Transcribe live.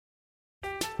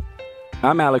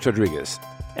I'm Alex Rodriguez.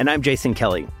 And I'm Jason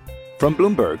Kelly. From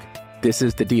Bloomberg, this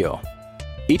is The Deal.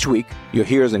 Each week, you'll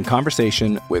hear us in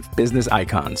conversation with business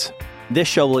icons. This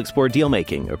show will explore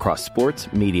deal-making across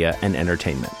sports, media, and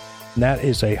entertainment. That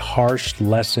is a harsh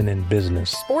lesson in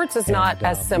business. Sports is not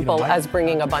as simple as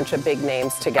bringing a bunch of big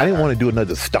names together. I didn't want to do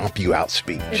another stomp you out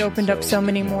speech. It opened up so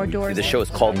many more doors. The show is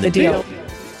called The Deal.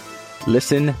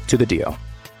 Listen to The Deal.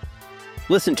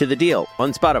 Listen to The Deal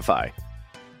on Spotify.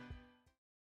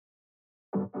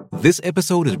 This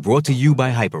episode is brought to you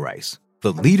by Hyperice,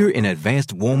 the leader in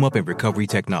advanced warm-up and recovery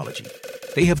technology.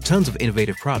 They have tons of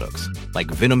innovative products,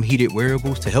 like Venom-heated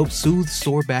wearables to help soothe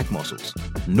sore back muscles,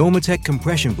 Normatec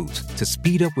compression boots to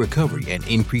speed up recovery and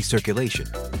increase circulation,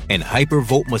 and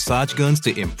Hypervolt massage guns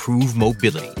to improve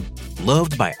mobility.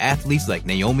 Loved by athletes like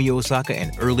Naomi Osaka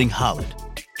and Erling Haaland.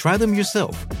 Try them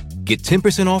yourself. Get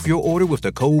 10% off your order with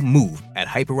the code MOVE at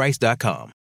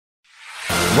Hyperice.com.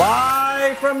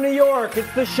 Live from New York,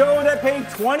 it's the show that paid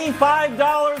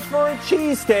 $25 for a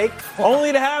cheesesteak,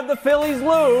 only to have the Phillies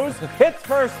lose. It's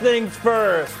First Things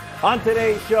First. On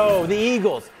today's show, the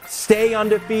Eagles stay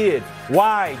undefeated.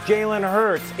 Why Jalen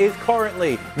Hurts is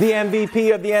currently the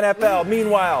MVP of the NFL.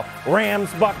 Meanwhile,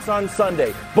 Rams-Bucks on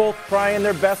Sunday, both trying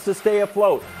their best to stay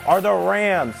afloat. Are the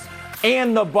Rams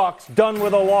and the Bucks done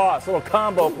with a loss? A little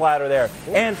combo platter there.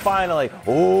 And finally,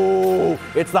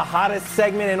 it's the hottest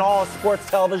segment in all of sports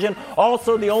television.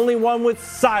 Also the only one with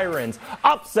sirens.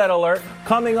 Upset alert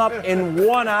coming up in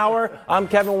 1 hour. I'm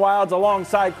Kevin Wildes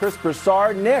alongside Chris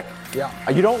Broussard. Nick,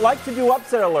 you don't like to do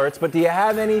upset alerts, but do you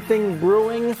have anything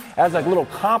brewing as a little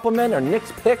compliment or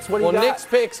Nick's picks? What do you got? Well, Nick's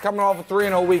picks coming off a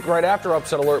 3-0 week right after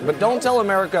upset alert. But don't tell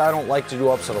America I don't like to do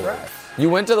upset alert. Right. You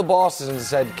went to the bosses and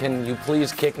said, can you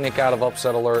please kick Nick out of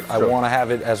upset alert? Sure. I want to have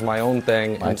it as my own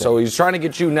thing. And so he's trying to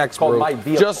get you next, Brew.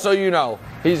 Just so you know.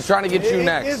 He's trying to get you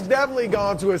next. It's definitely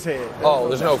gone to his head.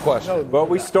 There's no question. But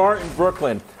we start in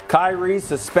Brooklyn. Kyrie's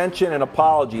suspension and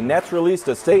apology. Nets released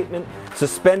a statement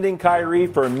suspending Kyrie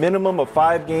for a minimum of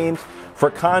 5 games for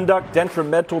conduct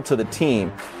detrimental to the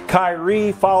team.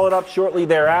 Kyrie followed up shortly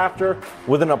thereafter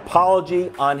with an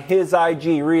apology on his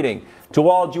IG, reading, "To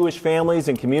all Jewish families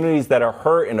and communities that are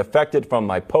hurt and affected from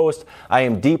my post, I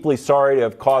am deeply sorry to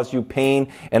have caused you pain,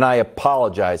 and I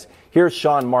apologize." Here's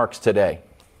Sean Marks today.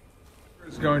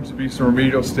 There's going to be some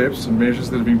remedial steps and measures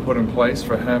that have been put in place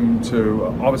for him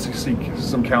to obviously seek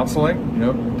some counseling,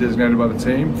 designated by the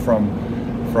team from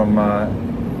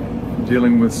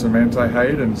dealing with some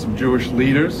anti-hate and some Jewish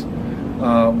leaders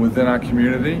within our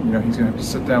community. He's going to have to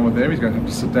sit down with them. He's going to have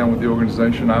to sit down with the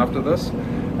organization after this,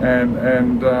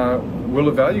 and we'll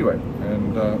evaluate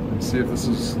and see if this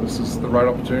is the right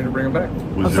opportunity to bring him back.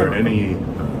 Was there any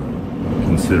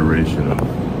consideration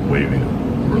of waiving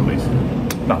or releasing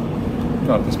him? No,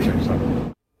 not at this particular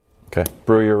time. Okay,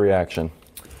 Brew, your reaction.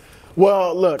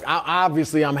 Well, look,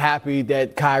 I'm happy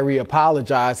that Kyrie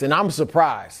apologized, and I'm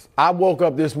surprised. I woke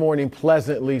up this morning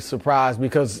pleasantly surprised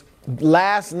because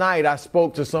last night I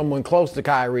spoke to someone close to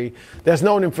Kyrie that's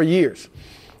known him for years.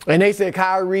 And they said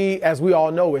Kyrie, as we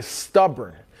all know, is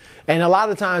stubborn. And a lot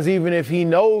of times, even if he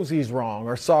knows he's wrong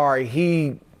or sorry,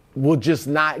 he will just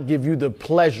not give you the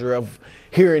pleasure of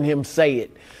hearing him say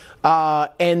it.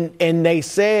 And they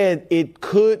said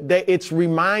it's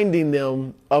reminding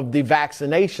them of the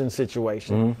vaccination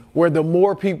situation, where the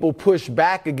more people pushed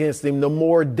back against him, the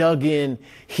more dug in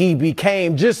he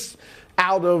became, just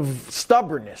out of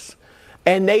stubbornness.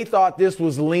 And they thought this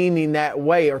was leaning that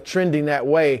way or trending that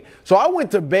way. So I went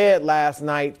to bed last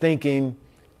night thinking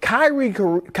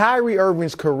Kyrie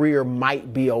Irving's career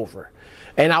might be over.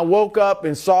 And I woke up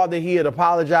and saw that he had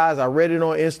apologized. I read it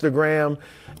on Instagram.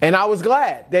 And I was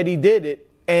glad that he did it.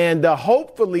 And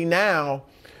hopefully now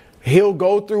he'll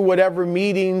go through whatever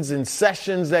meetings and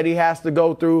sessions that he has to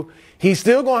go through. He's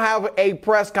still going to have a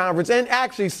press conference, and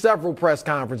actually several press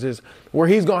conferences, where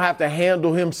he's going to have to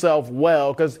handle himself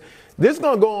well, because this is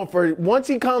going to go on for, once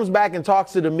he comes back and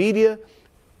talks to the media,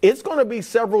 it's going to be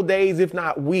several days, if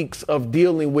not weeks, of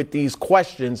dealing with these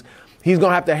questions. He's going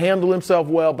to have to handle himself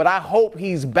well, but I hope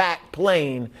he's back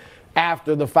playing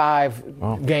after the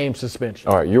 5-game suspension.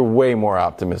 All right, you're way more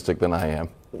optimistic than I am.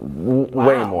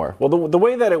 Way more. Well, the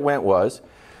way that it went was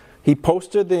he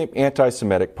posted the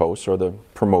anti-Semitic posts, or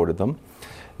promoted them.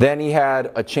 Then he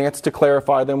had a chance to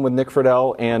clarify them with Nick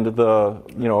Friedel and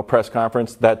a press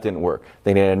conference. That didn't work.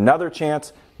 Then he had another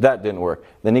chance. That didn't work.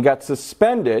 Then he got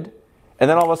suspended, and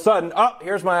then all of a sudden,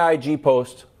 here's my IG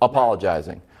post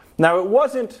apologizing. Now, it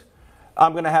wasn't,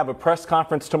 I'm going to have a press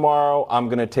conference tomorrow, I'm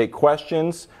going to take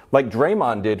questions, like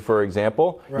Draymond did, for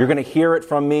example. Right. You're going to hear it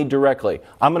from me directly.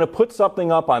 I'm going to put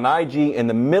something up on IG in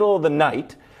the middle of the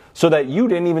night so that you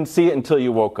didn't even see it until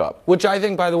you woke up. Which I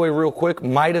think, by the way, real quick,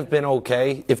 might have been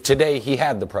okay if today he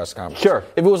had the press conference. Sure.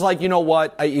 If it was like, you know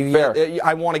what,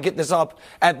 I want to get this up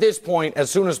at this point as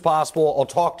soon as possible. I'll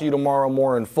talk to you tomorrow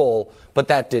more in full. But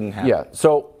that didn't happen. Yeah,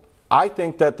 so I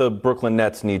think that the Brooklyn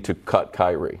Nets need to cut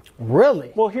Kyrie.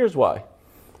 Really? Well, here's why.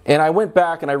 And I went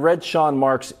back and I read Sean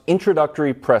Marks'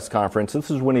 introductory press conference. This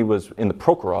is when he was in the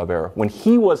Prokhorov era, when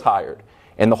he was hired.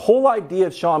 And the whole idea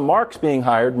of Sean Marks being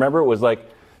hired, remember, it was like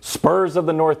Spurs of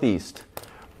the Northeast.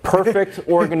 Perfect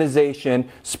organization,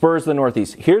 Spurs of the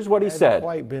Northeast. Here's what he said.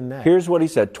 Here's what he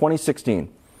said,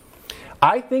 2016.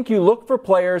 I think you look for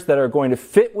players that are going to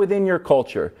fit within your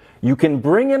culture. You can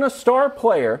bring in a star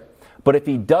player, but if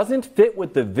he doesn't fit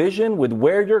with the vision, with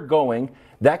where you're going,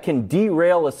 that can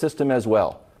derail a system as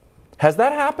well. Has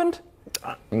that happened?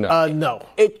 No. No.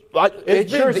 It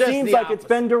sure seems like it's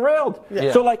been derailed.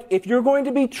 Yeah. So, like, if you're going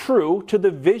to be true to the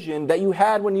vision that you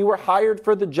had when you were hired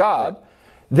for the job,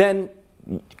 then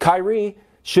Kyrie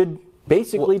should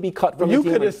basically be cut from the team.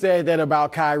 You could have said that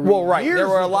about Kyrie. Well, right. There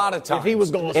were a lot of times. If he was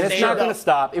going to and it's not going to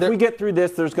stop. If we get through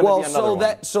this, there's going to be another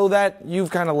one. So that you've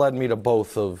kind of led me to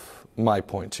both of my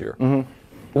points here. Mm-hmm.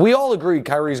 We all agreed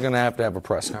Kyrie's going to have a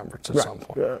press conference at some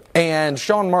point. Yeah. And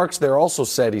Sean Marks there also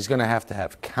said he's going to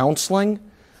have counseling.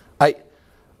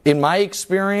 In my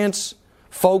experience,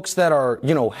 folks that are,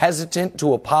 hesitant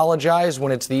to apologize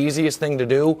when it's the easiest thing to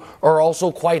do are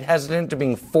also quite hesitant to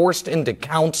being forced into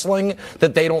counseling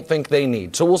that they don't think they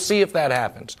need. So we'll see if that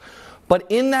happens. But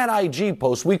in that IG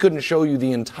post, we couldn't show you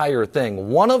the entire thing.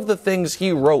 One of the things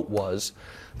he wrote was,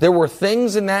 there were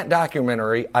things in that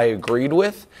documentary I agreed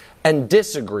with and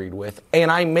disagreed with,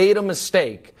 and I made a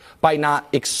mistake by not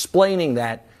explaining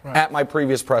that at my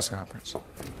previous press conference.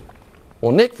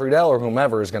 Well, Nick Friedel or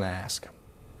whomever is going to ask him.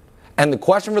 And the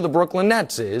question for the Brooklyn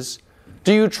Nets is,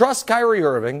 do you trust Kyrie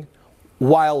Irving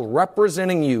while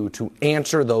representing you to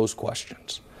answer those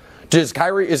questions? Is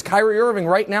Kyrie Irving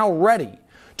right now ready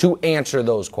to answer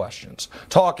those questions?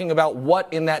 Talking about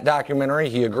what in that documentary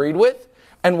he agreed with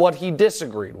and what he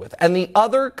disagreed with. And the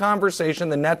other conversation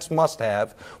the Nets must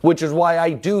have, which is why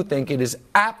I do think it is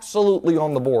absolutely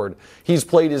on the board. He's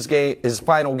played his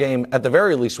final game at the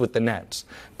very least with the Nets.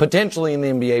 Potentially in the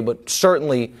NBA, but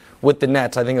certainly with the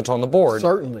Nets, I think it's on the board.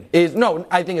 Certainly.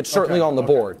 I think it's certainly on the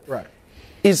board. Right.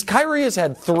 Kyrie has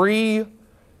had 3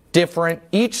 different,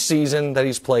 each season that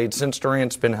he's played since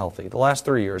Durant's been healthy, the last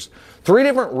 3 years, 3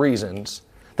 different reasons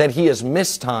that he has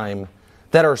missed time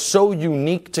that are so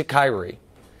unique to Kyrie.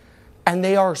 And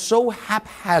they are so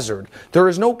haphazard. There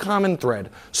is no common thread.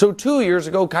 So 2 years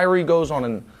ago, Kyrie goes on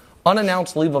an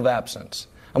unannounced leave of absence.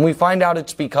 And we find out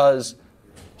it's because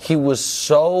he was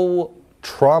so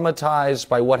traumatized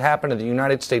by what happened at the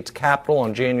United States Capitol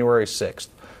on January 6th.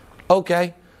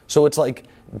 Okay, so it's like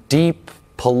deep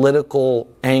political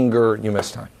anger, you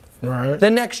missed time. Right. The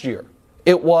next year,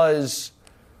 it was,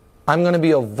 I'm going to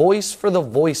be a voice for the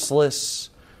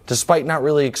voiceless, despite not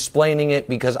really explaining it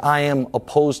because I am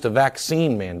opposed to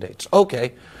vaccine mandates.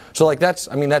 Okay, so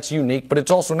that's unique, but it's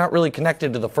also not really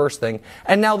connected to the first thing.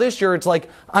 And now this year, it's like,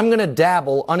 I'm going to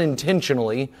dabble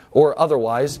unintentionally or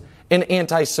otherwise in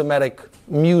anti-Semitic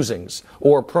musings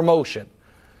or promotion.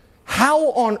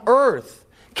 How on earth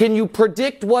can you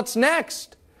predict what's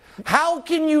next? How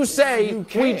can you say,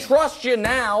 we trust you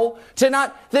now, to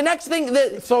not, the next thing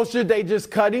that... So should they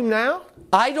just cut him now?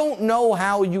 I don't know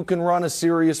how you can run a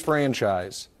serious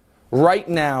franchise right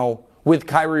now with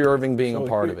Kyrie Irving being a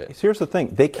part of it. Here's the thing.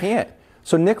 They can't.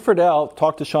 So Nick Friedel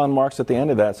talked to Sean Marks at the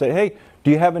end of that, said, hey,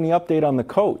 do you have any update on the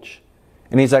coach?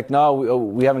 And he's like, no,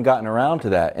 we haven't gotten around to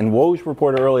that. And Woj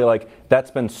reported earlier,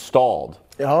 that's been stalled.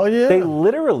 Oh, yeah. They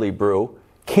literally, Brew,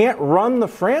 can't run the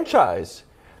franchise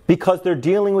because they're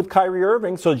dealing with Kyrie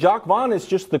Irving. So Jacques Vaughn is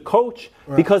just the coach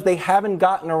because they haven't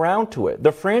gotten around to it.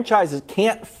 The franchises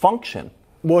can't function.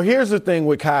 Well, here's the thing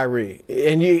with Kyrie,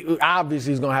 and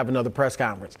obviously he's going to have another press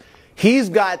conference. He's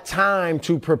got time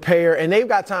to prepare, and they've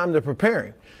got time to prepare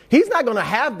him. He's not going to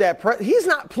have that. He's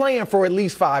not playing for at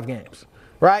least 5 games,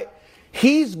 right?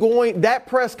 That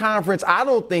press conference, I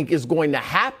don't think is going to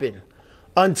happen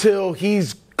until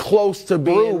he's close to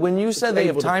being. When you said they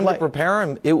have time to prepare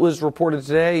him, it was reported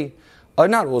today.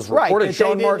 Not it was reported. Right,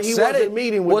 Sean Marks said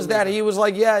it. Was that he was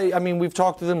like, yeah, I mean, we've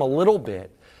talked to them a little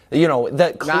bit.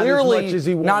 That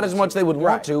clearly not as much they would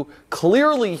want to.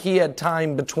 Clearly, he had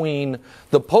time between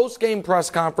the post-game press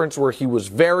conference where he was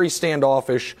very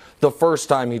standoffish the first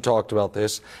time he talked about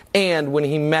this, and when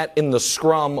he met in the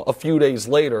scrum a few days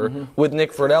later with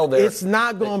Nick Friedel there. It's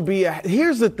not going to be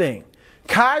here's the thing.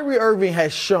 Kyrie Irving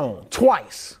has shown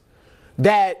twice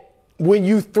that when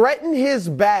you threaten his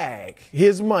bag,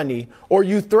 his money, or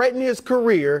you threaten his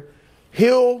career,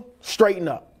 he'll straighten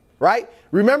up, right?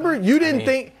 Remember, you didn't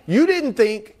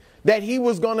think that he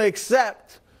was going to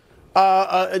accept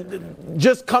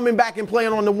just coming back and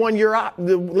playing on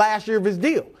the last year of his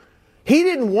deal. He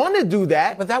didn't want to do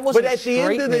that. But that wasn't at the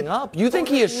end of up. You think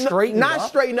he is straightening up? Not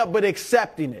straightening up, but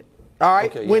accepting it. All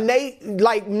right. Okay, when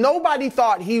nobody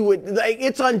thought he would.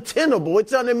 It's untenable.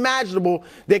 It's unimaginable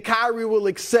that Kyrie will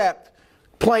accept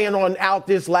playing out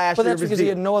this last year. But that's because he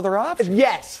had no other option.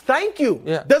 Yes. Thank you.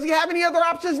 Yeah. Does he have any other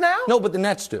options now? No, but the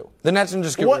Nets do. The Nets can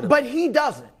just get rid of him. But he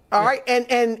doesn't. All right.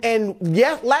 And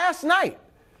yes, last night,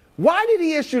 why did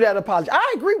he issue that apology?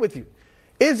 I agree with you.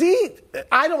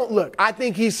 I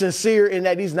think he's sincere in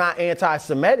that he's not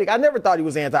anti-Semitic. I never thought he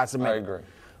was anti-Semitic. I agree.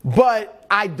 But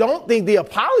I don't think the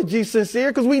apology is sincere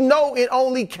because we know it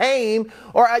only came,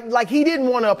 he didn't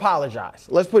want to apologize.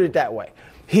 Let's put it that way.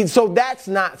 So that's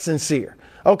not sincere.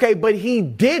 Okay, but he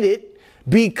did it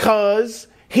because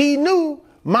he knew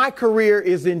my career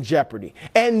is in jeopardy.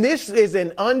 And this is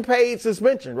an unpaid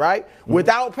suspension, right? Mm-hmm.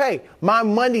 Without pay. My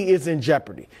money is in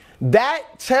jeopardy. That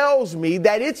tells me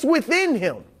that it's within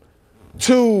him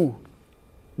to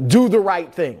do the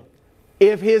right thing.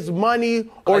 If his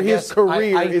money or his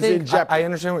career is in jeopardy. I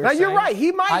understand what you're saying. Now, you're right.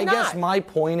 He might not. I guess my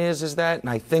point is that, and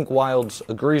I think Wildes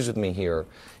agrees with me here,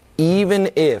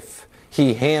 even if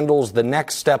he handles the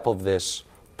next step of this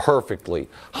perfectly,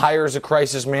 hires a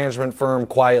crisis management firm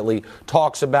quietly,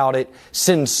 talks about it,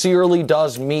 sincerely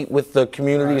does meet with the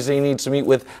communities he needs to meet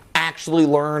with, actually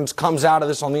learns, comes out of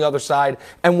this on the other side,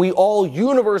 and we all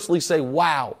universally say,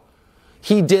 wow,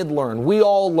 he did learn. We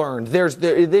all learned.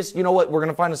 You know what? We're going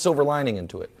to find a silver lining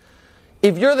into it.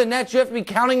 If you're the Nets, you have to be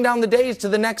counting down the days to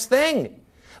the next thing.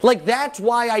 That's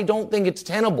why I don't think it's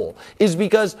tenable, is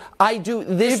because I do.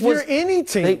 If you're any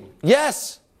team.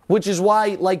 Yes. Which is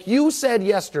why, like you said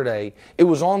yesterday, it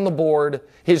was on the board.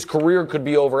 His career could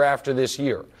be over after this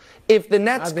year. If the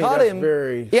Nets cut him,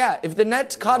 if the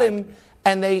Nets cut him,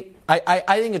 and I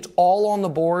think it's all on the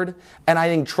board, and I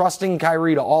think trusting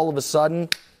Kyrie to all of a sudden,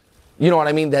 you know what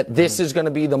I mean, that this is going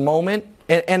to be the moment.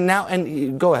 And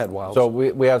go ahead, Wild. So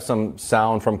we have some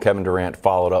sound from Kevin Durant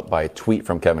followed up by a tweet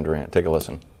from Kevin Durant. Take a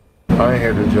listen. I ain't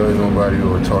here to judge nobody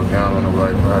or talk down on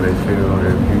nobody for how they feel or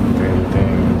their views or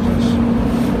anything.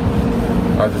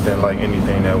 I just didn't like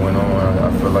anything that went on.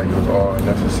 I feel like it was all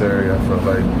unnecessary. I feel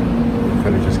like we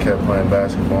could have just kept playing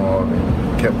basketball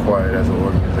and kept quiet as an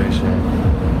organization.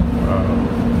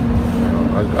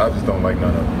 I just don't like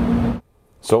none of it.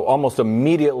 So almost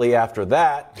immediately after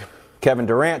that, Kevin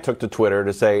Durant took to Twitter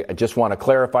to say, I just want to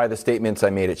clarify the statements I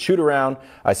made at shoot-around.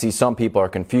 I see some people are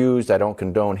confused. I don't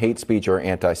condone hate speech or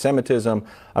anti-Semitism.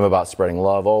 I'm about spreading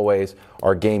love always.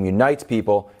 Our game unites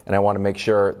people, and I want to make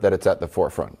sure that it's at the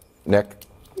forefront. Nick?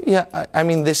 Yeah, I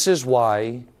mean, this is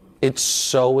why it's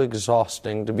so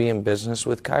exhausting to be in business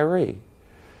with Kyrie.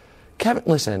 Kevin,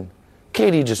 listen,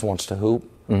 KD just wants to hoop.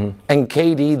 Mm-hmm. And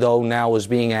KD, though, now is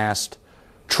being asked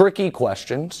tricky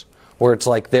questions where it's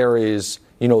like there is,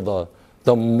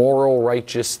 the moral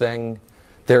righteous thing.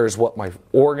 There's what my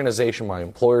organization, my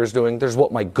employer is doing. There's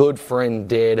what my good friend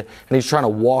did. And he's trying to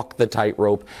walk the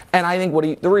tightrope. And I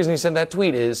think the reason he sent that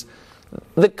tweet is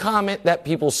the comment that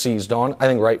people seized on, I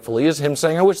think rightfully, is him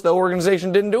saying, I wish the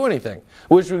organization didn't do anything.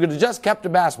 I wish we could have just kept to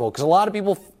basketball. Because a lot of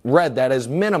people read that as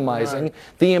minimizing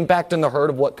the impact and the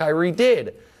hurt of what Kyrie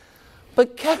did.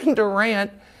 But Kevin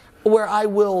Durant, where I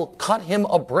will cut him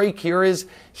a break here,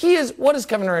 what is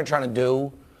Kevin Durant trying to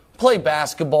do? Play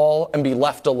basketball and be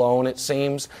left alone, it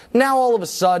seems. Now all of a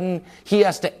sudden he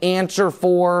has to answer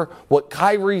for what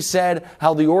Kyrie said,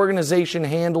 how the organization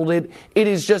handled it. It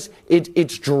is just,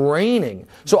 it's draining.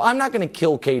 So I'm not going to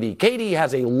kill KD. KD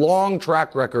has a long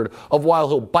track record of while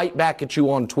he'll bite back at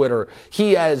you on Twitter,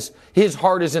 his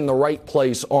heart is in the right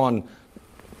place on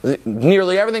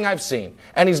nearly everything I've seen.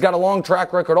 And he's got a long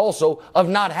track record also of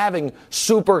not having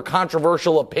super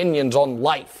controversial opinions on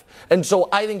life. And so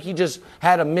I think he just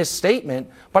had a misstatement.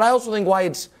 But I also think why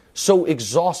it's so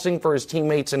exhausting for his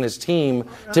teammates and his team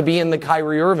to be in the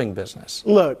Kyrie Irving business.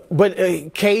 Look, but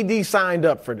KD signed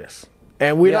up for this.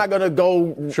 And we're not going to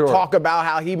go talk about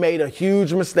how he made a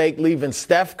huge mistake leaving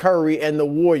Steph Curry and the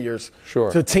Warriors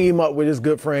to team up with his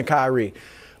good friend Kyrie.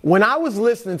 When I was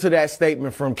listening to that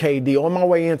statement from KD on my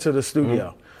way into the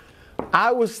studio,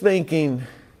 I was thinking,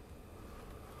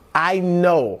 I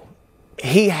know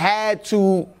he had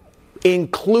to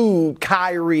include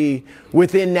Kyrie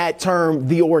within that term,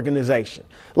 the organization.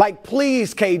 Like,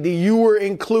 please, KD, you were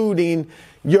including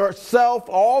yourself,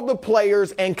 all the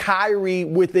players, and Kyrie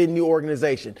within the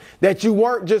organization. That you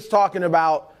weren't just talking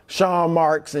about Sean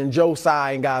Marks and Joe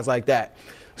Tsai and guys like that.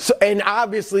 So, and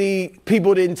obviously,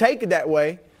 people didn't take it that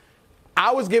way. I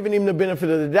was giving him the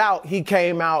benefit of the doubt. He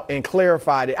came out and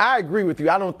clarified it. I agree with you.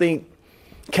 I don't think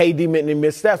KD meant any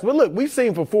missteps. But look, we've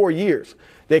seen for 4 years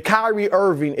that Kyrie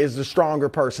Irving is the stronger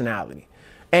personality.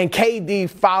 And KD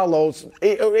follows,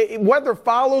 whether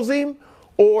follows him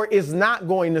or is not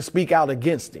going to speak out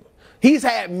against him. He's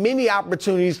had many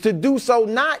opportunities to do so.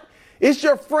 It's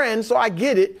your friend, so I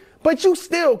get it. But you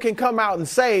still can come out and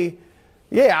say,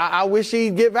 yeah, I wish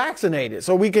he'd get vaccinated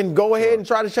so we can go ahead and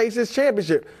try to chase this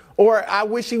championship. Or I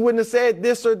wish he wouldn't have said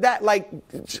this or that.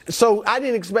 So I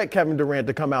didn't expect Kevin Durant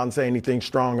to come out and say anything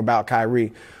strong about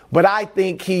Kyrie. But I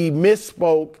think he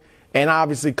misspoke and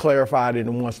obviously clarified it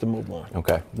and wants to move on.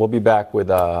 Okay. We'll be back with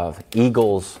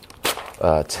Eagles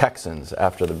Texans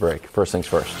after the break. First things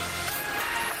first.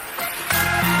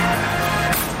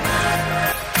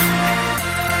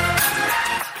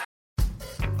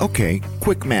 Okay,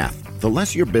 quick math. The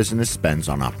less your business spends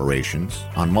on operations,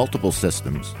 on multiple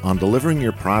systems, on delivering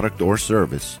your product or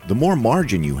service, the more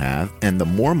margin you have and the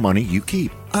more money you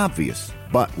keep. Obvious.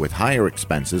 But with higher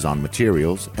expenses on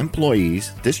materials,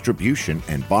 employees, distribution,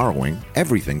 and borrowing,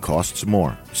 everything costs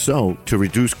more. So, to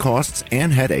reduce costs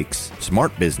and headaches,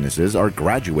 smart businesses are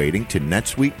graduating to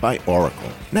NetSuite by Oracle.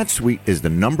 NetSuite is the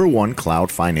 #1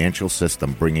 cloud financial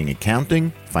system bringing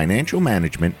accounting, financial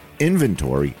management,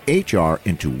 inventory, HR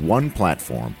into one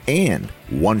platform and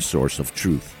one source of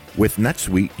truth. With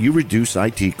NetSuite, you reduce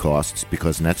IT costs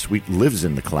because NetSuite lives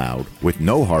in the cloud with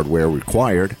no hardware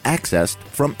required, accessed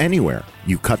from anywhere.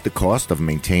 You cut the cost of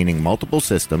maintaining multiple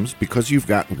systems because you've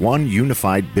got one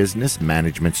unified business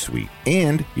management suite.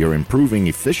 And you're improving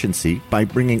efficiency by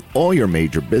bringing all your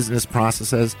major business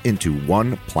processes into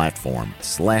one platform,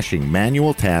 slashing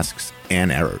manual tasks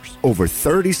and errors. Over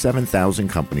 37,000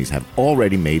 companies have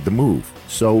already made the move.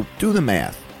 So do the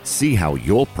math. See how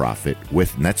you'll profit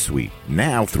with NetSuite.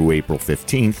 Now through April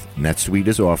 15th, NetSuite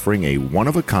is offering a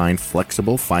one-of-a-kind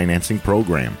flexible financing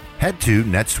program. Head to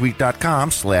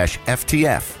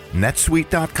netsuite.com/FTF.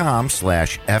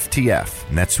 netsuite.com/FTF.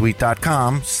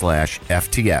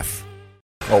 netsuite.com/FTF.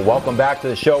 Well, welcome back to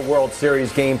the show. World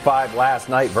Series Game 5 last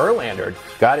night. Verlander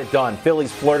got it done.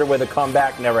 Phillies flirted with a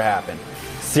comeback, never happened.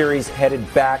 Series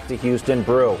headed back to Houston.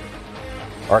 Brew.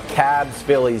 Our Cavs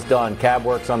Phillies done. Cab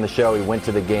works on the show. He went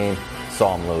to the game,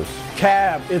 saw him lose.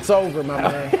 Cab, it's over, my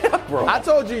man. Bro. I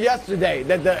told you yesterday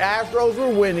that the Astros were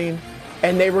winning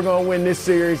and they were going to win this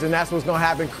series, and that's what's going to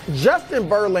happen. Justin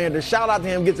Verlander, shout out to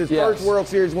him, gets his first World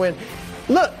Series win.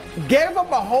 Look, gave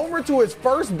up a homer to his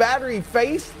first batter he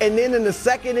faced, and then in the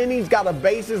second inning, he's got a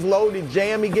bases-loaded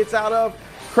jam he gets out of.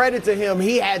 Credit to him,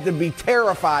 he had to be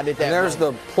terrified at that And there's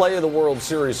moment. the play of the World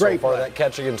Series so far, that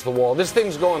catch against the wall. This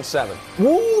thing's going 7.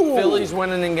 Woo! Phillies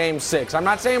winning in Game 6. I'm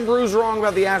not saying Brew's wrong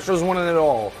about the Astros winning it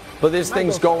all, but this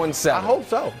thing's going 7. I hope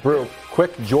so. Brew,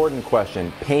 quick Jordan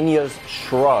question. Pena's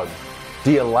shrug.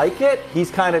 Do you like it? He's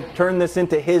kind of turned this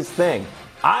into his thing.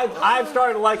 I've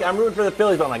started to like it. I'm rooting for the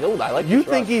Phillies, but I'm like, oh, I like You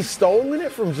think he's stolen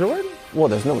it from Jordan? Well,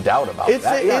 there's no doubt about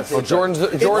that. Jordan's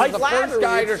the first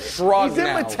guy to shrug He's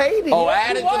now. imitating. Oh,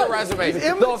 add it to the resume.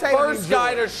 The first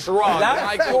guy to shrug.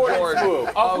 That's Jordan's move.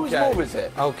 Whose Okay. move is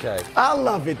it? Okay. I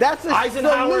love it. That's a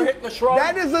Eisenhower salute. hit the shrug?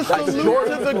 That is a salute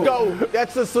to the GOAT.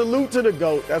 That's a salute to the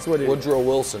GOAT. That's what it is. Woodrow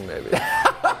Wilson, maybe.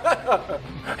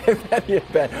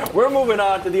 We're moving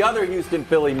on to the other Houston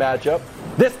Philly matchup,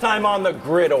 this time on the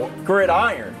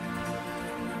gridiron.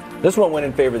 This one went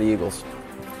in favor of the Eagles.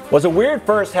 Was a weird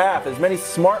first half, as many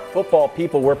smart football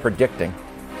people were predicting.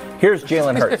 Here's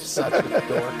Jalen Hurts. Such a dork.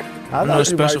 I know it's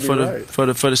special for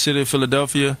the city of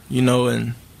Philadelphia,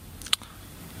 and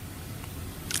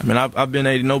I mean I've been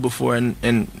 8-0 before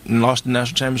and lost the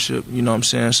national championship, you know what I'm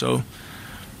saying? So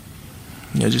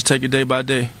just take it day by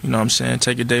day, you know what I'm saying?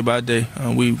 Take it day by day.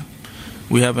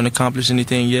 We haven't accomplished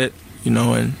anything yet,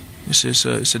 and it's just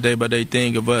it's a day by day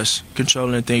thing of us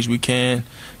controlling the things we can,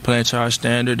 playing to our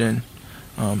standard, and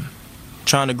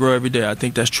trying to grow every day. I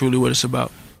think that's truly what it's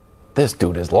about. This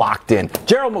dude is locked in.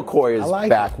 Gerald McCoy is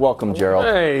back. Welcome, Gerald.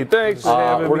 Hey, thanks for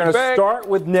having me We're going to start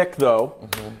with Nick, though.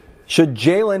 Should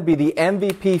Jalen be the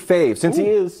MVP fave since he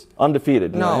is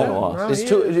undefeated? No.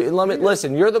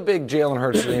 Listen, you're the big Jalen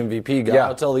Hurts the MVP guy. Yeah.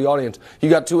 I'll tell the audience. You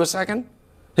got 2 a second?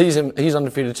 He's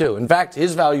undefeated too. In fact,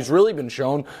 his value's really been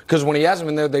shown because when he hasn't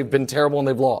been there, they've been terrible and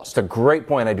they've lost. It's a great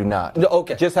point. I do not.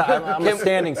 Okay. I'm a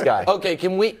standings guy. Okay,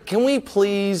 can we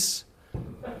please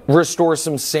restore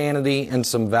some sanity and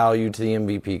some value to the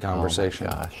MVP conversation?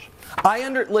 Oh my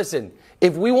gosh. Listen,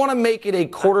 if we want to make it a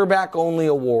quarterback-only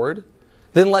award,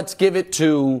 then let's give it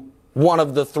to one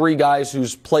of the 3 guys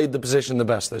who's played the position the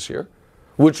best this year,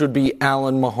 which would be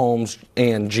Allen, Mahomes,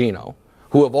 and Geno,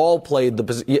 who have all played the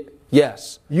position.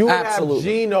 Yes. You would absolutely. have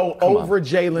Geno over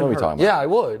Jalen Hurts. Yeah, I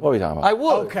would. What are we talking about? I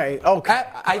would. Okay.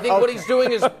 I think what he's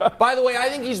doing is, by the way, I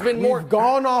think he's been more. You've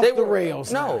gone off the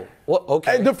rails. No. Well,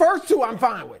 okay. The first two I'm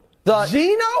fine with.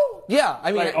 Geno? Yeah,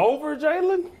 I mean. Like over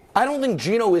Jalen? I don't think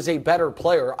Geno is a better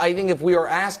player. I think if we are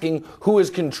asking who has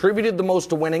contributed the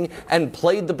most to winning and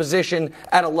played the position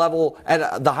at a level,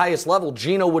 at the highest level,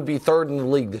 Geno would be third in the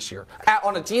league this year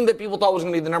on a team that people thought was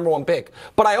going to be the number one pick.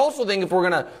 But I also think if we're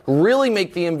going to really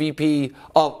make the MVP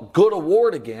a good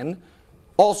award again,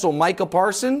 also Micah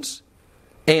Parsons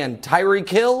and Tyreek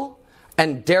Hill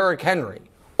and Derrick Henry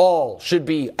all should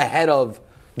be ahead of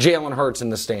Jalen Hurts in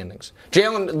the standings.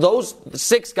 Those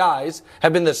 6 guys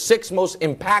have been the 6 most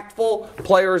impactful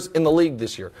players in the league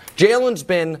this year. Jalen's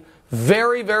been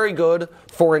very, very good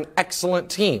for an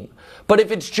excellent team. But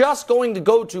if it's just going to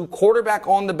go to quarterback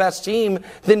on the best team,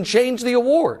 then change the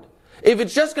award. If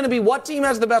it's just going to be what team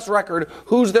has the best record,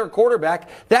 who's their quarterback,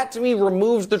 that to me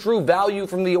removes the true value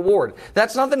from the award.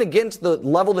 That's nothing against the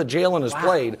level that Jalen has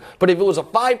played, but if it was a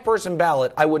 5-person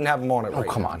ballot, I wouldn't have him on it right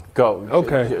now. Come on. Go.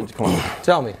 Okay. Come on.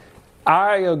 Tell me.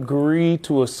 I agree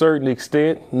to a certain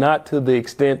extent, not to the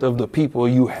extent of the people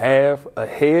you have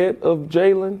ahead of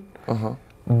Jalen.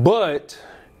 But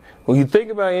when you think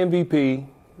about MVP,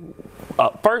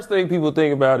 first thing people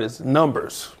think about is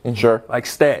numbers. Sure. Like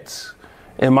stats.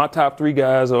 And my top 3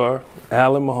 guys are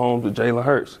Allen, Mahomes, and Jalen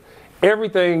Hurts.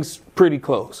 Everything's pretty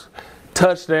close.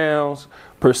 Touchdowns,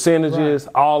 percentages,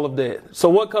 all of that. So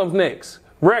what comes next?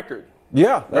 Record.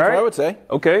 Yeah, that's what I would say.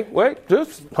 Okay, wait,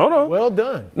 just hold on. Well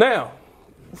done. Now,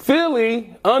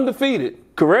 Philly undefeated,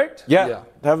 correct? Yeah.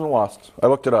 Haven't lost. I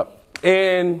looked it up.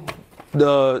 And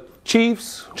the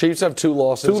Chiefs have 2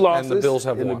 losses. And the Bills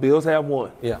have 1. And the Bills have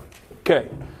 1. Yeah. Okay.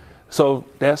 So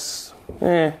that's,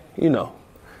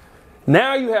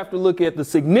 Now you have to look at the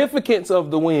significance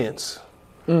of the wins.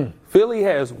 Philly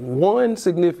has 1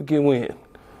 significant win.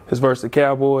 It's versus the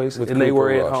Cowboys, and they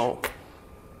were at home.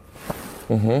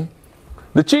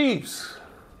 The Chiefs,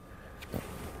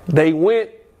 they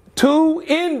went to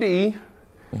Indy,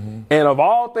 and of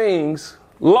all things,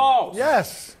 lost.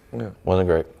 Yes. Wasn't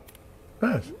great.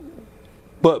 Yes.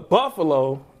 But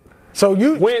Buffalo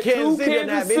went Kansas to City didn't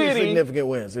have Kansas any City. significant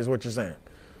wins, is what you're saying.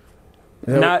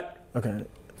 Okay.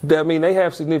 I mean, they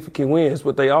have significant wins,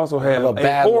 but they also have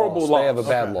a horrible loss. They have a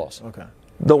bad loss. Okay.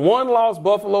 The one loss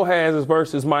Buffalo has is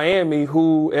versus Miami,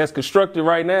 who, as constructed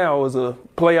right now, is a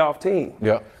playoff team.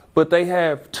 Yeah. But they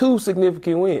have 2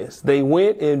 significant wins. They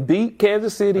went and beat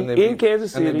Kansas City in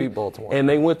Kansas City. And they beat Baltimore. And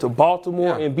they went to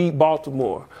Baltimore and beat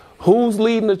Baltimore. Who's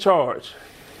leading the charge?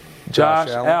 Josh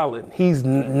Allen. He's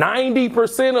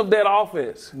 90% of that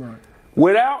offense. Right.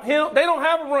 Without him, they don't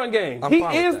have a run game. He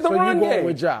is the run game. Going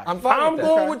with Josh. I'm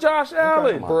going with Josh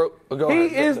Allen.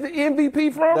 He is the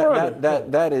MVP front runner.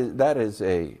 That is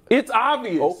a. It's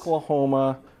obvious.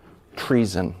 Oklahoma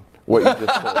treason. What you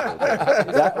just told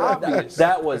me.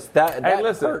 That was that. Hey,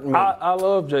 listen, hurt me. I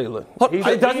love Jalen.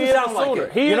 It doesn't sound like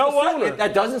it. You know what?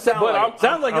 That doesn't sound like it.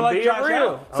 Sounds like you like Josh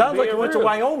Allen. Sounds like you went to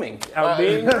Wyoming. I'm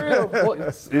being real. I'm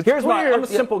a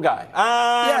simple guy.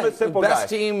 I'm a simple guy.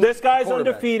 This guy's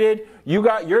undefeated.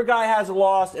 Your guy has a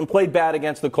loss and played bad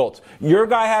against the Colts. Your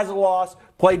guy has a loss,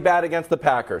 played bad against the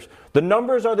Packers. The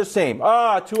numbers are the same.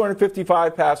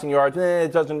 255 passing yards.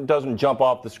 It doesn't jump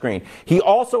off the screen. He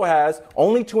also has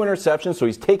only 2 interceptions, so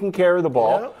he's taking care of the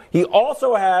ball. Yep. He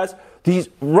also has these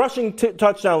rushing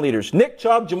touchdown leaders: Nick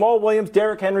Chubb, Jamal Williams,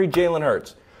 Derrick Henry, Jalen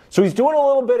Hurts. So he's doing a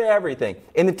little bit of everything,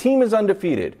 and the team is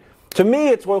undefeated. To me,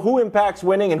 it's who impacts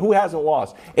winning and who hasn't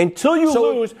lost. Until you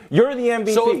lose, you're the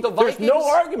MVP. So if the Vikings, there's no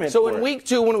argument. So in week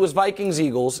 2, when it was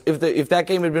Vikings-Eagles, if that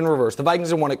game had been reversed, the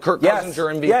Vikings had won it. Kirk Cousins your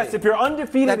MVP. Yes, if you're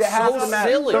undefeated, that's it has so to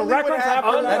matter. silly. The records have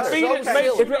to matter. That's so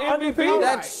silly. If you're undefeated,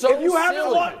 that's so if you haven't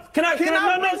silly. won, can I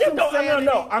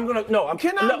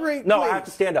have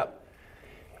to stand up.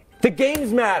 The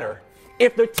games matter.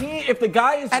 If the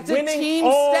guy is winning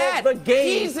all the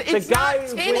games, the guy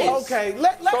is winning. Okay,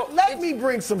 let me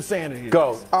bring some sanity.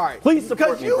 Go. All right. Please support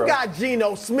because me, you bro. got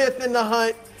Geno Smith in the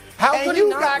hunt. How and could you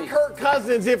he not got be? Kirk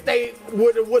Cousins if they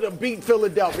would have beat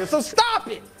Philadelphia. So stop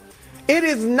it. It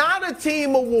is not a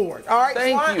team award. All right.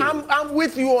 Thank you. I'm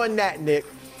with you on that, Nick.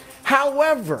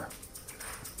 However,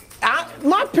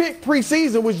 my pick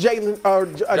preseason was Josh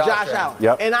Allen.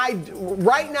 Yep. And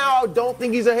right now I don't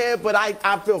think he's ahead, but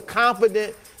I feel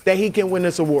confident that he can win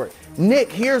this award.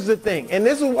 Nick, here's the thing, and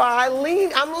this is why I'm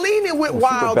leaning with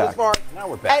Wild as far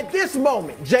as at this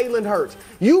moment, Jalen Hurts.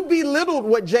 You belittled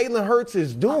what Jalen Hurts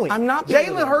is doing. I'm not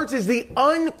Jalen Hurts is the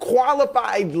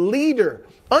unqualified leader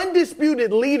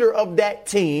undisputed leader of that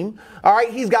team. All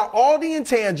right, he's got all the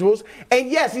intangibles,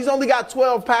 and yes, he's only got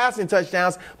 12 passing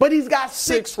touchdowns, but he's got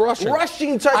six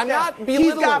rushing touchdowns. I'm not belittling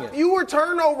He's got fewer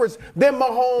turnovers than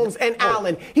Mahomes and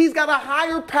Allen. He's got a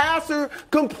higher passer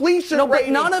completion rate.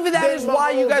 No, but none of that is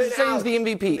why you guys are saying he's the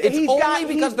MVP. It's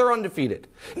only because they're undefeated.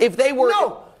 If they were...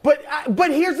 No.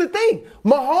 But here's the thing.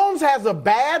 Mahomes has a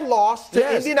bad loss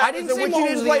to Indianapolis, which he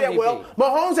didn't play that well.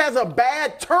 Mahomes has a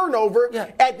bad turnover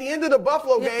at the end of the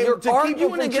Buffalo game. You're to keep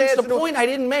arguing against the point I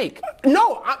didn't make.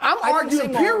 No, I'm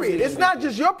arguing period. It's not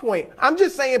just your point. I'm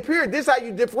just saying period. This is how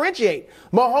you differentiate.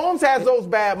 Mahomes has those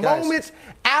bad moments.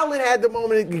 Allen had the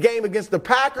moment in the game against the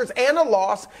Packers and a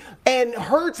loss. And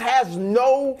Hurts has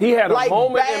no He had a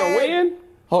moment in a win?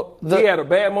 He had a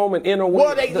bad moment in a win.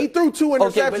 Well, he threw 2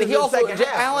 interceptions but he in the second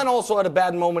half. Allen also had a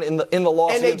bad moment in the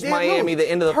loss against Miami,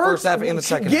 the end of the first half and the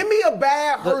second. Give me a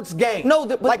bad Hurts game. No, a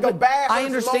bad Hurts I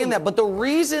understand that, but the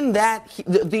reason that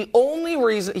the only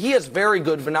reason he has very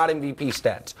good but not MVP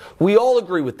stats. We all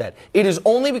agree with that. It is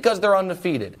only because they're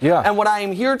undefeated. Yeah. And what I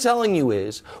am here telling you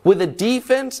is, with a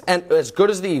defense and as good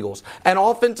as the Eagles, an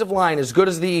offensive line as good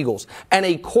as the Eagles, and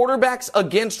a quarterbacks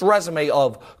against resume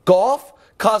of Goff,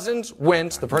 Cousins,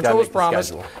 Wentz, the principal was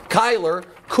promised, Kyler,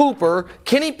 Cooper,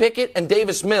 Kenny Pickett, and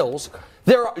Davis Mills.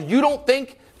 You don't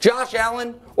think Josh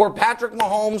Allen or Patrick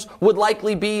Mahomes would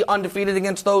likely be undefeated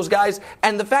against those guys?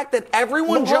 And the fact that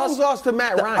everyone Mahomes lost to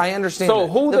Matt Ryan. I understand. So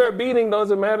who they're beating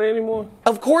doesn't matter anymore?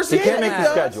 Of course he can't make the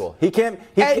schedule. He can't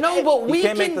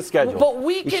make the schedule. But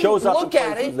we can look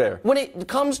at it when it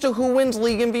comes to who wins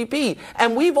league MVP.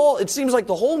 And it seems like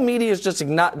the whole media has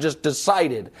just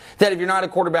decided that if you're not a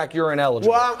quarterback, you're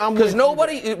ineligible. Well, because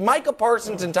Micah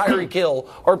Parsons and Tyreek Hill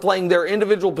are playing their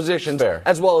individual positions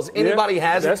as well as anybody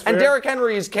has. And Derrick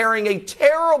Henry is carrying a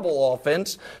terrible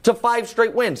offense to 5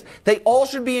 straight wins. They all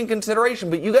should be in consideration,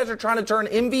 but you guys are trying to turn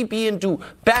MVP into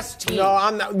best team. No,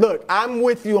 I'm not. Look, I'm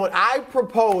with you on. I've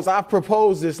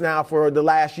proposed this now for the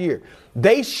last year.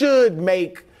 They should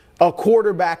make a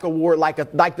quarterback award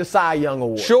like the Cy Young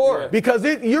Award. Sure. Because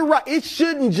you're right. It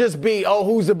shouldn't just be,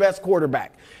 who's the best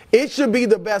quarterback. It should be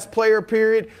the best player,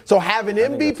 period. So have an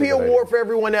MVP award for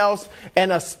everyone else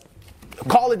and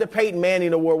call it the Peyton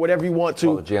Manning Award, whatever you want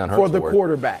to, for the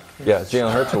quarterback. Yeah,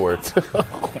 Jalen Hurts Award.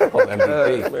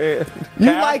 MVP.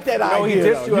 You like that idea? He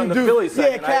dissed you on the Philly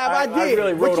segment. Yeah, Cab, I did. I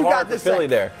really rode hard for Philly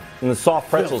there. And the soft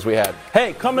pretzels we had.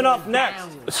 Hey, coming up next.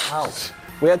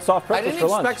 We had soft pretzels for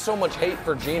lunch. I didn't expect so much hate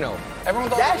for Geno. Everyone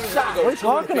thought that was shot. What are you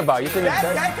talking about? You think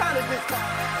that kind of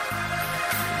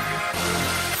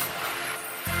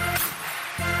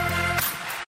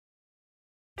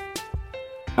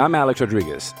just. I'm Alex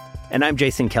Rodriguez. And I'm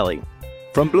Jason Kelly.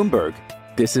 From Bloomberg,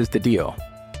 this is The Deal.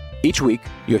 Each week,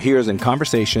 you'll hear us in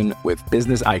conversation with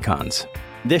business icons.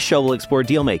 This show will explore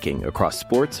deal-making across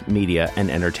sports, media,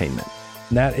 and entertainment.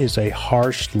 That is a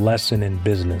harsh lesson in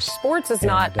business. Sports is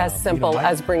not as simple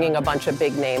as bringing a bunch of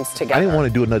big names together. I didn't want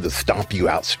to do another stomp you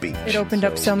out speech. It opened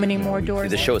up so many more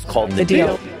doors. The show is called The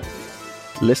Deal.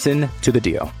 Listen to The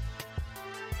Deal.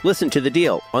 Listen to The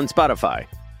Deal on Spotify.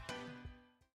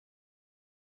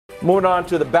 Moving on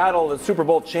to the battle of the Super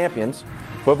Bowl champions,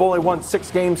 who have only won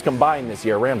 6 games combined this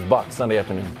year. Rams-Bucks, Sunday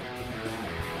afternoon.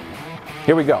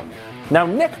 Here we go. Now,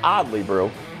 Nick Oddly,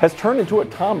 Brew, has turned into a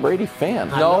Tom Brady fan.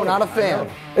 No, not a fan.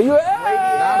 Are you?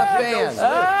 Not a fan.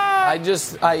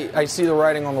 I see the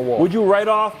writing on the wall. Would you write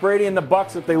off Brady and the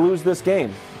Bucks if they lose this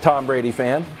game? Tom Brady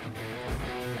fan.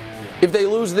 If they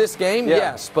lose this game,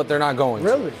 yes, but they're not going to.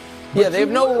 Really? Yeah, they have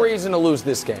no reason to lose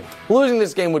this game. Losing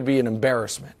this game would be an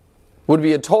embarrassment. Would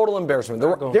be a total embarrassment.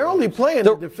 They're only playing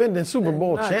the defending Super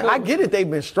Bowl champ. I get it, they've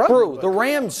been struggling. Bro, the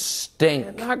Rams stink.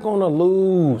 They're not going to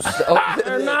lose.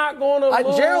 They're not going to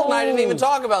lose. Gerald and I didn't even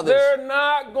talk about this. They're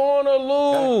not going to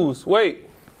lose. Wait.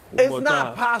 It's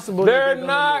not possible. They're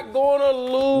not going to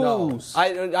lose. No.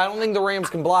 I don't think the Rams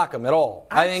can block them at all.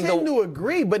 I tend to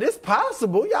agree, but it's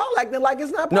possible. Y'all acting like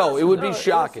it's not possible. No, it would be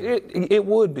shocking. It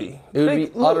would be. It would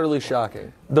be utterly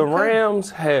shocking. The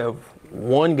Rams have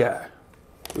one guy.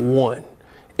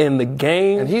 And the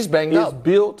game and he's banged up.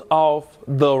 Built off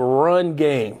the run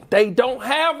game. They don't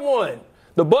have one.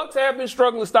 The Bucks have been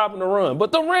struggling stopping the run,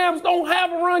 but the Rams don't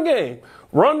have a run game.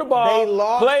 Run the ball, they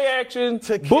lost play action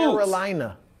to boots.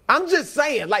 Carolina. I'm just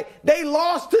saying, they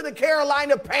lost to the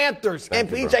Carolina Panthers and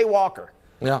PJ Walker.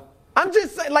 Yeah. I'm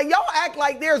just saying, y'all act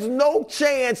like there's no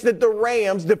chance that the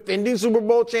Rams, defending Super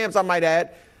Bowl champs, I might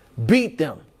add, beat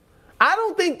them. I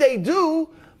don't think they do.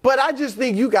 But I just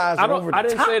think you guys are over the top. I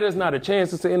didn't say there's not a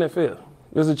chance. It's the NFL.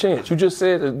 There's a chance. You just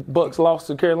said the Bucks lost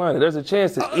to Carolina. There's a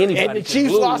chance that anybody and the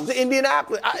Chiefs lost to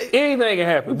Indianapolis. Anything can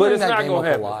happen, but it's not going to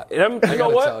happen. You know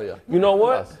what? You know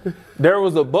what? There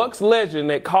was a Bucks legend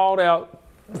that called out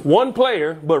one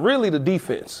player, but really the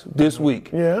defense this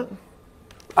week. Yeah.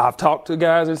 I've talked to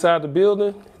guys inside the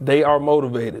building. They are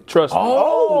motivated. Trust me.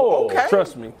 Oh, okay.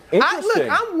 Trust me.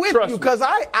 I'm with you because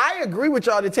I agree with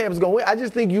y'all that Tampa's going to win. I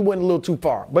just think you went a little too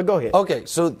far. But go ahead. Okay,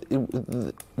 so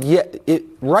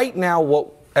right now what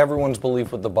everyone's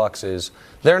belief with the Bucks is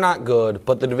they're not good,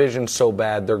 but the division's so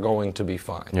bad they're going to be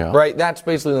fine. Yeah. Right? That's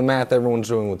basically the math everyone's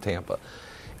doing with Tampa.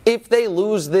 If they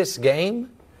lose this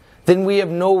game, then we have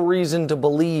no reason to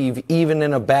believe, even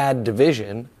in a bad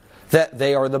division, that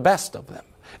they are the best of them.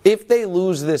 If they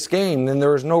lose this game, then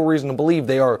there is no reason to believe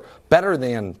they are better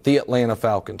than the Atlanta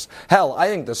Falcons. Hell, I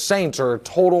think the Saints are a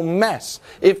total mess.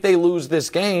 If they lose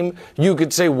this game, you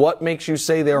could say, what makes you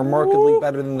say they are markedly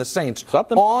better than the Saints?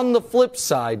 On the flip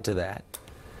side to that,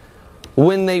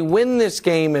 when they win this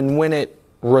game and win it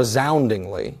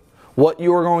resoundingly, what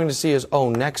you are going to see is,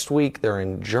 next week they're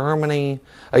in Germany.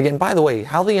 Again, by the way,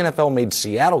 how the NFL made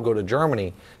Seattle go to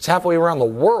Germany, it's halfway around the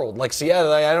world. Like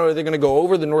Seattle, I don't know, they're going to go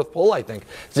over the North Pole, I think,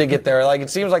 to get there. Like, it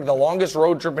seems like the longest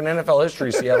road trip in NFL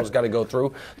history Seattle's got to go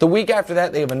through. The week after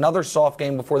that, they have another soft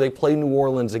game before they play New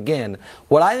Orleans again.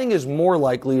 What I think is more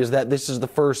likely is that this is the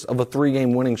first of a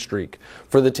 3-game winning streak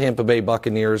for the Tampa Bay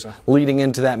Buccaneers leading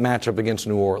into that matchup against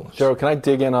New Orleans. Joe, can I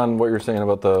dig in on what you're saying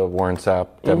about the Warren Sapp,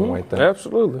 Devin White thing?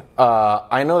 Absolutely.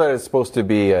 I know that it's supposed to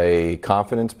be a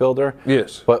confidence builder.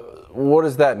 Yes. But what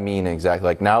does that mean exactly?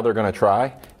 Like, now they're going to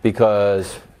try?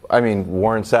 Because, I mean,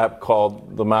 Warren Sapp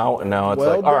called them out, and now it's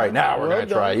all right, now we're going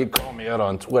to try. You call me out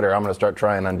on Twitter. I'm going to start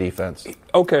trying on defense.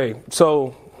 Okay,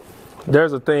 so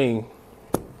there's a thing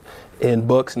in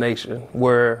Bucks Nation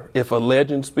where if a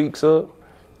legend speaks up,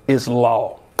 it's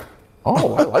law.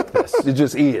 Oh, I like this. It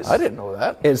just is. I didn't know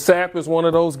that. And Sapp is one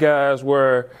of those guys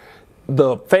where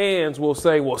the fans will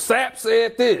say, well, Sapp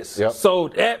said this, so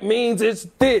that means it's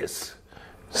this.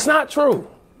 It's not true,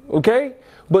 okay?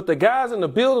 But the guys in the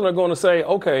building are going to say,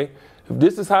 okay, if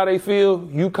this is how they feel,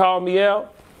 you call me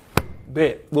out,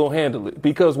 bet, we'll handle it.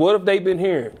 Because what have they been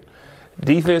hearing?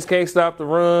 Defense can't stop the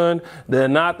run, they're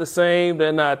not the same,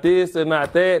 they're not this, they're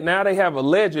not that. Now they have a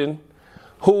legend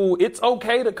who it's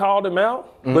okay to call them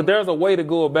out, but there's a way to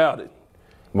go about it.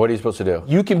 What are you supposed to do?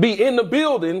 You can be in the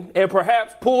building and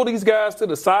perhaps pull these guys to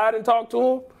the side and talk to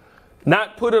them,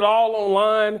 not put it all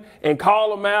online and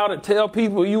call them out and tell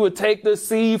people you would take the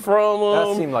C from them.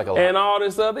 That seemed like a lot. And all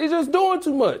this stuff. It's just doing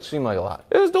too much. Seemed like a lot.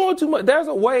 It's doing too much. There's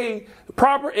a way,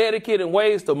 proper etiquette and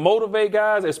ways to motivate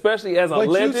guys, especially as a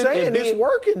legend. But you're saying it's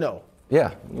working, though.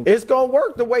 Yeah. It's going to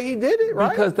work the way he did it,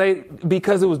 right?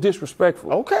 Because it was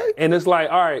disrespectful. Okay. And it's like,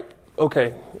 all right,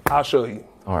 okay, I'll show you.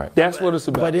 All right. That's what it's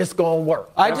about. But it's going to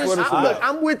work. Look,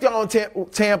 I'm with you on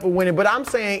Tampa winning, but I'm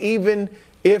saying even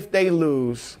if they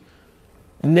lose,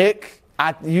 Nick,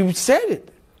 you said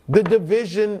it. The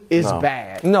division is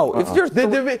bad. No, if you're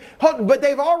but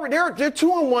they're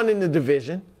 2-1 in the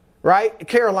division, right?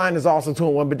 Carolina's also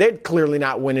 2-1, but they're clearly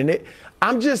not winning it.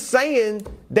 I'm just saying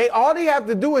all they have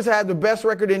to do is have the best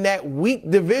record in that weak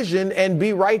division and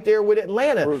be right there with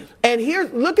Atlanta. And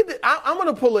look at I'm going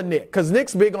to pull a Nick because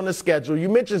Nick's big on the schedule. You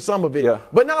mentioned some of it,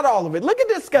 but not all of it. Look at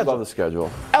this schedule. I love the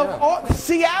schedule.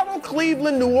 Seattle,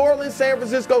 Cleveland, New Orleans, San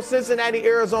Francisco, Cincinnati,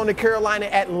 Arizona, Carolina,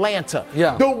 Atlanta.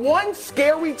 Yeah. The one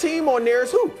scary team on there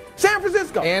is who? San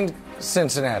Francisco. And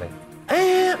Cincinnati.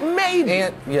 And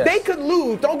maybe. They could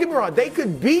lose. Don't get me wrong. They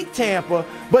could beat Tampa,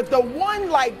 but the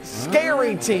one,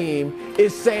 scary team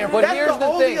is San Francisco. That's the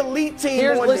only elite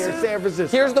team on there is San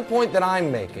Francisco. Here's the point that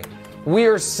I'm making. We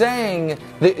are saying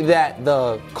that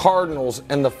the Cardinals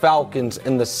and the Falcons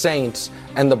and the Saints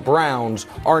and the Browns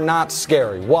are not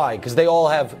scary. Why? Because they all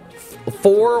have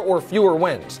 4 or fewer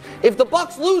wins. If the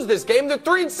Bucks lose this game, they're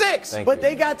 3-6. But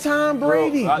they got Tom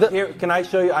Brady. Here, can I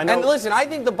show you? I know. And listen, I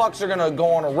think the Bucks are going to go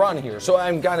on a run here. So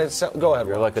I'm going to go ahead.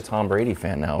 You're like a Tom Brady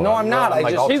fan now. No, I'm not.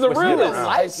 He's a realist.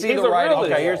 I see the right.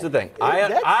 Okay, here's the thing. I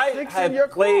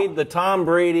have played the Tom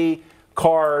Brady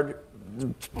card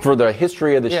for the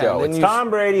history of the show. It's Tom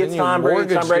Brady. It's Tom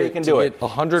Brady. Tom Brady can do it.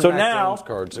 100 so Mac now, Jones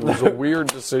cards. It was a weird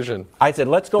decision. I said,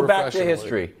 let's go back to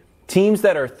history. Teams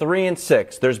that are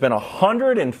 3-6. There's been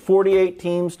 148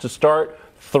 teams to start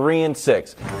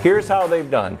 3-6. Here's how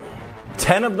they've done.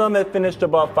 10 of them have finished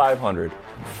above 500.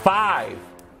 5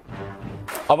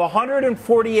 of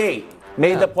 148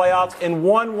 made the playoffs and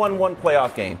won one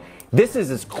playoff game. This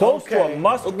is as close to a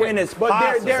must-win as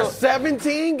possible. But there's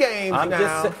 17 games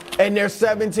now, and there's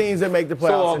 7 teams that make the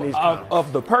playoffs in these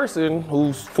of the person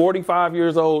who's 45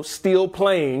 years old, still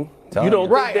playing, You don't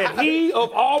think that he,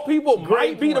 of all people,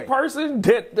 might be the person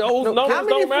that those numbers how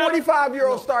many don't matter?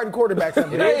 45-year-old starting quarterbacks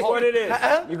have It is what it is.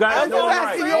 You guys know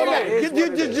right.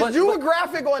 Did you a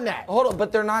graphic on that? Hold on,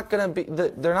 but they're not going to be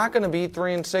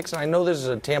 3-6. And I know this is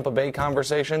a Tampa Bay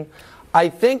conversation. I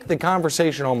think the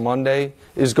conversation on Monday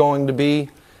is going to be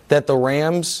that the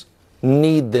Rams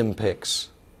need them picks.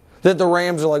 That the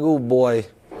Rams are like, oh boy,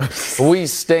 we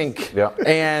stink,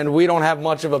 and we don't have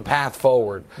much of a path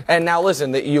forward. And now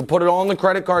listen, you put it all on the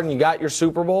credit card and you got your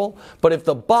Super Bowl, but if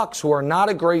the Bucs, who are not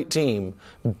a great team,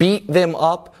 beat them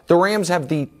up, the Rams have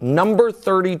the number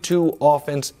 32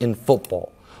 offense in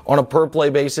football on a per-play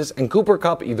basis, and Cooper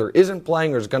Kupp either isn't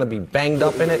playing or is going to be banged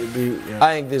up in it.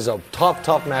 I think this is a tough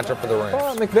matchup for the Rams.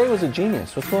 Well, McVay was a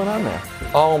genius. What's going on there?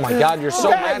 Oh, my God, you're so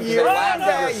mad because they laughed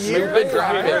at your stupid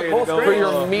draft pick for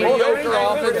your mediocre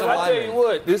offensive I tell you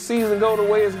what, this season go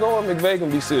the way it's going, McVay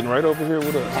can be sitting right over here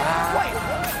with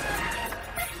us.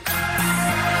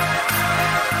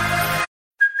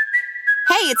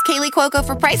 Hey, it's Kaylee Cuoco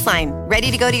for Priceline.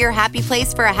 Ready to go to your happy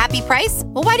place for a happy price?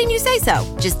 Well, why didn't you say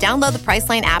so? Just download the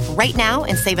Priceline app right now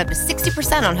and save up to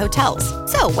 60% on hotels.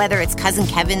 So whether it's Cousin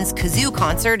Kevin's Kazoo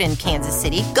Concert in Kansas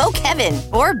City, go Kevin,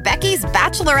 or Becky's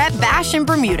Bachelorette Bash in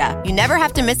Bermuda, you never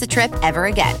have to miss a trip ever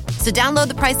again. So download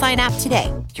the Priceline app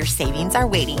today. Your savings are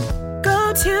waiting.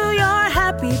 Go to your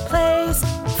happy place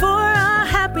for a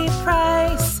happy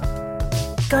price.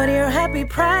 Go to your happy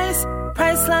price,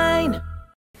 Priceline.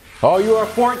 Oh, you are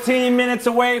 14 minutes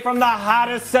away from the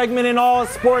hottest segment in all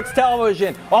sports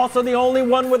television. Also the only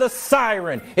one with a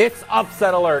siren. It's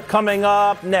Upset Alert coming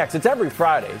up next. It's every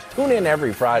Friday. Tune in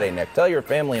every Friday, Nick. Tell your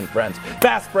family and friends.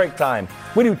 Fast break time.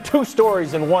 We do 2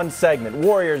 stories in one segment.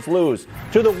 Warriors lose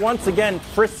to the once again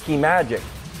frisky Magic.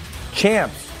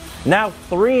 Champs now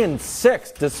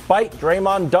 3-6 despite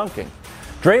Draymond dunking.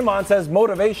 Draymond says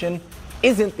motivation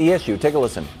isn't the issue. Take a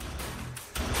listen.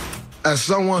 As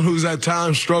someone who's at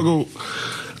times struggled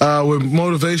with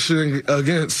motivation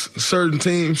against certain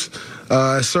teams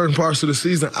at certain parts of the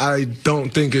season, I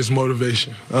don't think it's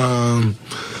motivation. I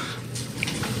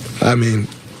mean,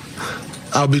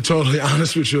 I'll be totally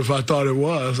honest with you if I thought it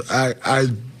was. I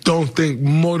don't think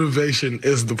motivation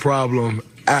is the problem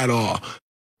at all.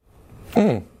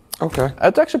 Okay.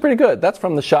 That's actually pretty good. That's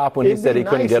from the shop when he said he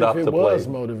couldn't get up to play.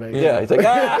 Yeah, he's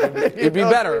like, it'd be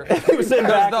better. He was sitting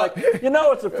back like,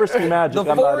 it's a frisky Magic.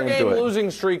 The 4-game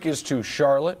losing streak is to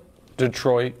Charlotte,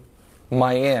 Detroit,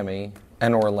 Miami,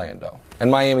 and Orlando. And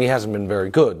Miami hasn't been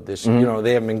very good this year.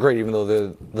 They haven't been great, even though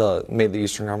they made the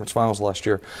Eastern Conference Finals last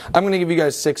year. I'm going to give you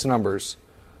guys 6 numbers.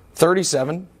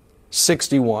 37,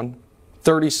 61,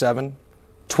 37,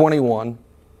 21,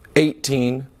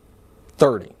 18,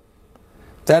 30.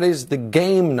 That is the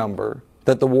game number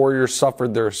that the Warriors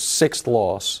suffered their 6th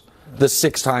loss the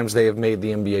 6 times they have made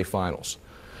the NBA Finals.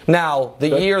 Now,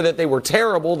 the year that they were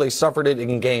terrible, they suffered it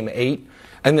in Game 8.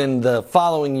 And then the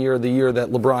following year, the year that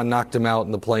LeBron knocked him out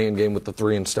in the play-in game with the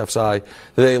 3 in Steph's eye,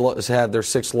 they had their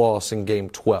 6th loss in Game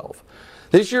 12.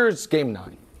 This year it's Game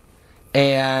 9.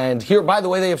 And here, by the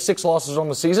way, they have 6 losses on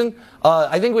the season.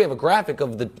 I think we have a graphic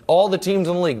of all the teams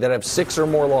in the league that have 6 or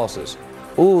more losses.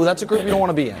 Ooh, that's a group you don't want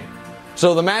to be in.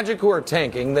 So the Magic, who are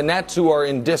tanking, the Nets, who are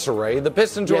in disarray, the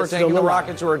Pistons, who are tanking, the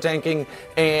Rockets, who are tanking,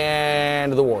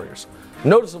 and the Warriors.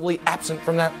 Noticeably absent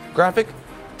from that graphic,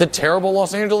 the terrible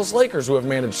Los Angeles Lakers, who have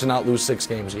managed to not lose 6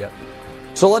 games yet.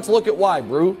 So let's look at why,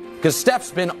 Brew. Because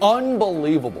Steph's been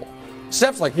unbelievable.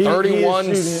 Steph's like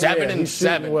 31, 7 and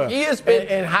 7. Well. He has been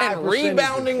and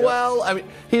rebounding well. I mean,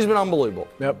 he's been unbelievable.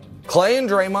 Yep. Clay and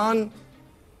Draymond,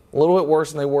 a little bit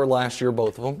worse than they were last year,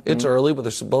 both of them. It's early, but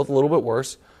they're both a little bit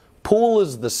worse. Poole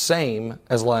is the same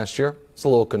as last year. It's a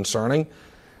little concerning.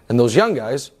 And those young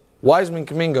guys, Wiseman,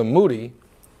 Kuminga, Moody,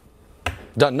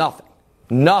 done nothing.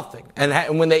 Nothing. And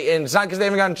it's not because they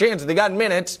haven't gotten chances. They got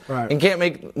minutes and can't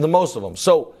make the most of them.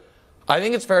 So I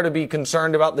think it's fair to be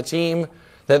concerned about the team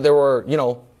that there were,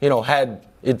 had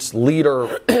its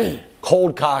leader,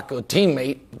 cold cock, a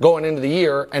teammate going into the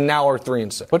year, and now are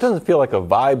 3-6. But doesn't it feel like a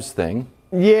vibes thing?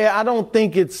 Yeah, I don't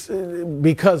think it's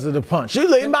because of the punch.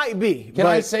 It might be. Can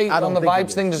I say on the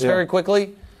vibes thing just very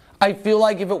quickly? I feel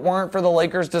like if it weren't for the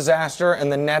Lakers disaster and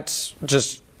the Nets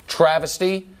just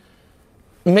travesty,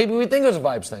 maybe we'd think it was a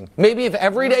vibes thing. Maybe if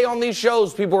every day on these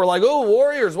shows people were like, oh,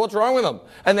 Warriors, what's wrong with them?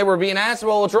 And they were being asked,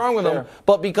 well, what's wrong with them?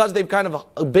 But because they've kind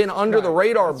of been under the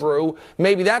radar, Brew,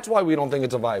 maybe that's why we don't think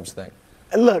it's a vibes thing.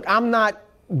 Look, I'm not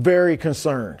very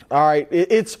concerned. All right.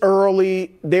 It's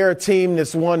early. They're a team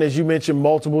that's won, as you mentioned,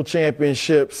 multiple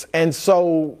championships. And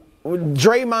so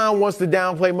Draymond wants to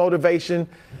downplay motivation.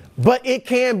 But it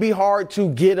can be hard to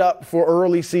get up for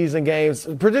early season games,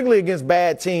 particularly against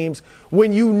bad teams,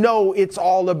 when you know it's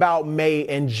all about May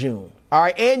and June. All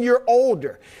right, and you're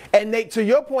older. And to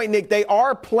your point, Nick, they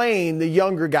are playing the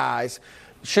younger guys.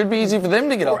 Should be easy for them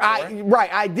to get up for it.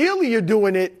 Right. Ideally, you're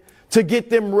doing it to get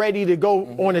them ready to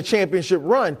go on a championship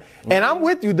run. And I'm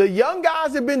with you. The young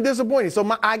guys have been disappointed.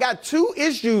 So I got two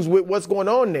issues with what's going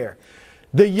on there.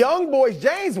 The young boys,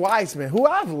 James Wiseman, who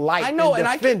I've liked. I know, and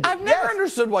defended. I've never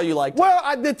understood why you liked him.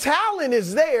 Well, the talent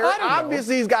is there.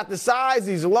 Obviously, he's got the size.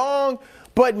 He's long.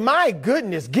 But my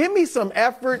goodness, give me some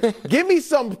effort. Give me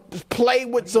some play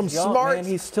with some smarts. Man,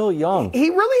 he's still young. He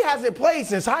really hasn't played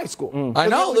since high school. I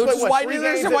know. Which is why I didn't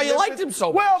understand why you liked him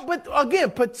so much. Well, but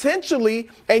again, potentially,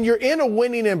 and you're in a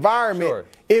winning environment. Sure.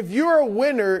 If you're a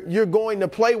winner, you're going to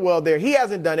play well there. He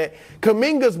hasn't done it.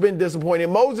 Kuminga's been disappointed.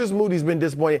 Moses Moody's been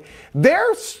disappointed.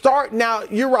 They're starting now.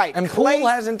 You're right. And Poole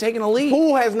hasn't taken a lead.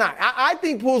 Poole has not. I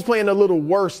think Poole's playing a little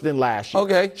worse than last year.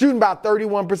 Okay. Shooting about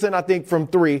 31%, I think, from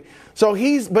three. So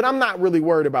but I'm not really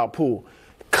worried about Poole.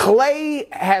 Clay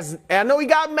I know he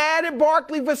got mad at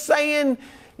Barkley for saying,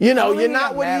 you're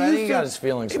not what he used to. He got his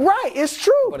feelings. Right, it's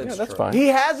true. But it's that's true. fine. He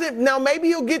hasn't. Now, maybe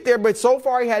he'll get there, but so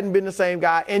far he hadn't been the same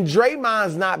guy. And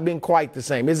Draymond's not been quite the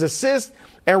same. His assists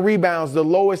and rebounds, the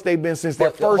lowest they've been since their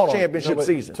first championship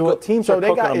season. So teams are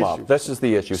cooking them up. This is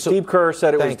the issue. Steve Kerr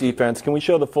said it was defense. Can we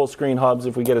show the full screen, Hubs,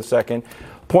 if we get a second?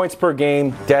 Points per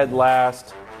game, dead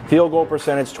last. Field goal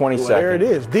percentage, 22nd. There it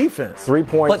is, defense. 3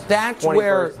 points. But that's 21st.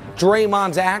 where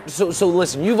Draymond's act. So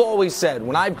listen, you've always said,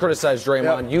 when I've criticized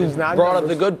Draymond, you brought up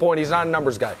the good point, he's not a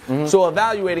numbers guy. Mm-hmm. So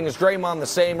evaluating is Draymond the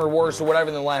same or worse or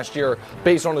whatever than last year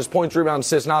based on his points, rebounds,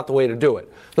 assists, not the way to do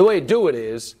it. The way to do it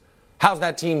is, how's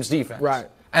that team's defense? Right.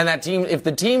 And that team, if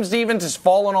the team's defense has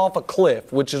fallen off a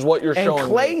cliff, which is what you're showing me.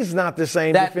 And Clay's not the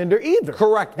same defender either.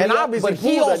 Correct. And obviously, but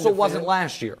he also wasn't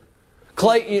last year.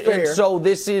 Clay, and so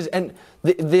this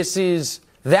is,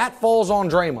 that falls on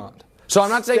Draymond. So I'm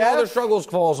not saying all their struggles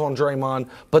falls on Draymond,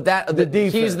 but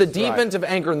he's the defensive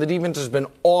anchor, and the defense has been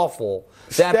awful.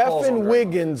 Steph and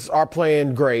Wiggins are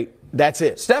playing great. That's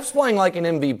it. Steph's playing like an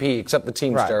MVP, except the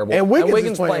team's terrible. And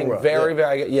Wiggins is playing well. very,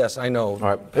 very good. Yes, I know. All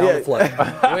right, pound of flesh.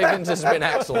 Wiggins has been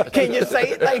excellent. Can you say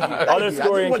it? Thank you. Other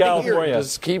story in California.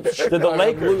 Just keep Did the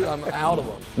Lakers I'm out of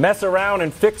them. mess around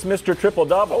and fix Mr.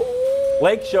 Triple-Double?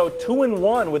 Lake show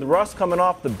 2-1 with Russ coming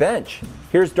off the bench.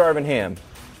 Here's Darvin Ham.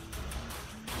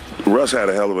 Russ had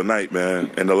a hell of a night,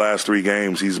 man. In the last 3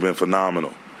 games, he's been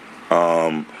phenomenal.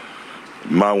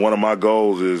 One of my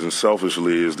goals is, and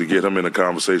selfishly, is to get him in a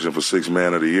conversation for 6th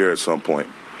Man of the Year at some point.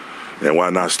 And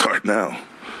why not start now?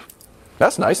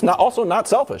 That's nice. Also not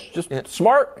selfish. Just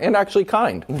smart and actually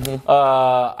kind. Mm-hmm.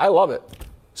 I love it.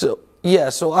 So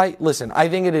I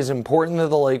think it is important that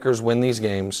the Lakers win these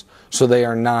games so they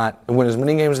are not, win as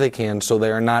many games as they can so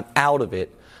they are not out of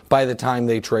it by the time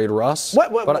they trade Russ.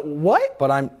 What?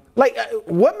 But I'm... Like,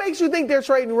 what makes you think they're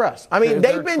trading Russ? I mean,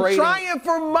 they've been trying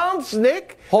for months,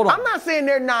 Nick. Hold on. I'm not saying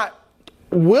they're not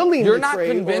willing You're to not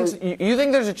trade. convinced? You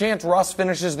think there's a chance Russ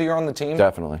finishes the year on the team?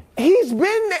 Definitely. He's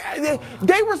been there.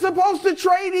 They were supposed to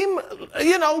trade him,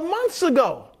 months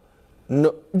ago.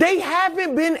 No. They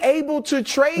haven't been able to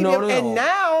trade him, and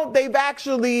now they've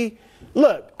actually...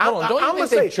 Look, don't you think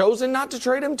they've chosen not to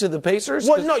trade him to the Pacers?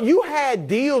 Well, no, you had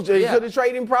deals. You could have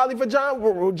traded him probably for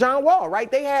John Wall,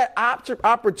 right? They had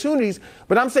opportunities,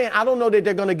 but I'm saying I don't know that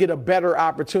they're going to get a better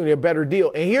opportunity, a better deal.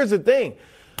 And here's the thing.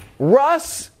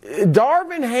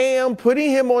 Darvin Ham, putting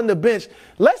him on the bench,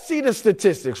 let's see the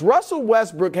statistics. Russell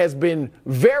Westbrook has been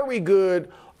very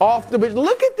good off the bench.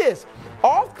 Look at this.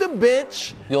 Off the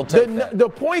bench, the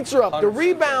points are up, 100%. The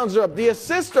rebounds are up, the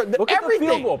assists are up, everything.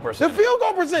 The field goal percentage. The field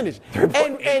goal percentage.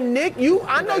 And Nick,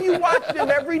 I know you watch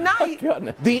them every night.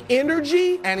 The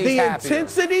energy, the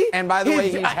intensity, and by the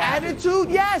way, his attitude,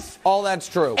 yes. All that's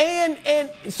true. And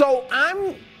so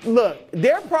look,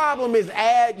 their problem is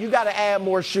you got to add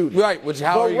more shooting. Right, which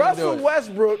how are you going to do it? Russell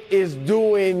Westbrook is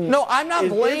doing. No, I'm not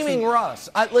blaming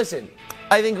Russ. Listen,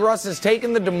 I think Russ has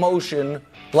taken the demotion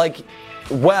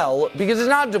because it's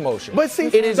not a demotion. But see,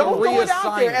 it is don't a throw it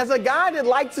out there. As a guy that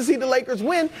likes to see the Lakers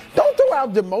win, don't throw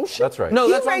out demotion. That's right. No,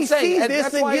 that's what I'm saying. He may see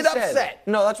this and get upset.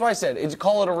 No, that's why I said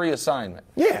call it a reassignment.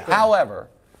 Yeah. However,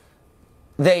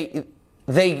 they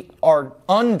are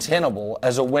untenable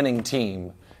as a winning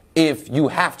team if you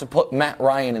have to put Matt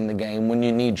Ryan in the game when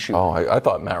you need shooting. Oh, I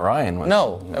thought Matt Ryan was.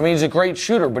 No, I mean he's a great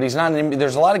shooter, but he's not.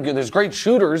 There's great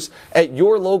shooters at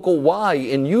your local Y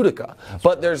in Utica,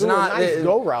 but there's not. Nice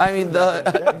go route. I mean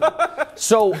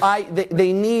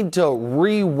they need to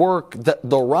rework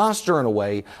the roster in a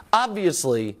way.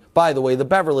 Obviously, by the way, the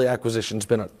Beverly acquisition's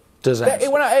been disaster.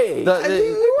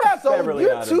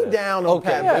 You're too down on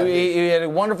Pat Beverly. He had a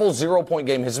wonderful 0-point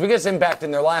game. His biggest impact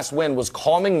in their last win was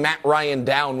calming Matt Ryan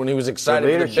down when he was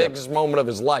excited for the biggest moment of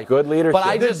his life. Good leadership.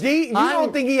 But you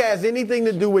don't think he has anything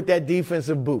to do with that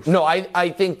defensive boost? No, I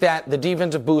think that the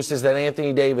defensive boost is that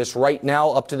Anthony Davis right now,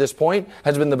 up to this point,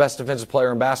 has been the best defensive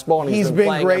player in basketball, and he's been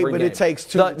playing great, every but game. it takes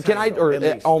two.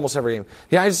 Almost every game.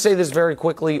 Can I just say this very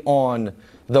quickly on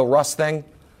the Russ thing?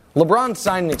 LeBron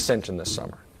signed an extension this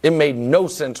summer. It made no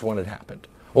sense when it happened.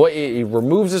 Well, he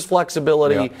removes his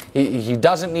flexibility. Yeah. He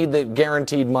doesn't need the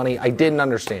guaranteed money. I didn't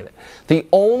understand it. The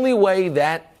only way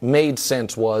that made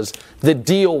sense was the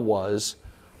deal was,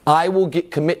 I will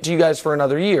commit to you guys for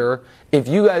another year if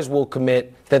you guys will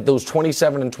commit that those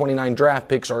 27 and 29 draft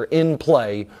picks are in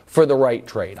play for the right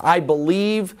trade. I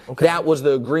believe that was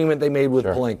the agreement they made with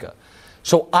Pelinka.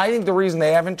 So I think the reason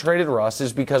they haven't traded Russ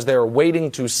is because they're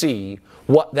waiting to see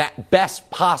what that best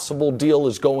possible deal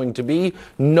is going to be,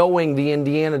 knowing the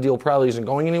Indiana deal probably isn't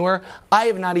going anywhere. I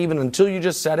have not even, until you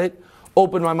just said it,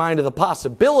 opened my mind to the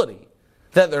possibility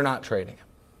that they're not trading him.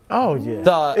 Oh,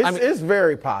 yeah. It's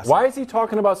very possible. Why is he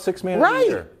talking about $6 million a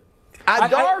year?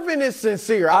 Darvin is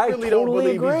sincere. I really don't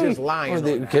believe agree. he's just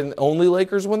lying. Can only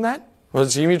Lakers win that? What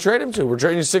team you trade him to? We're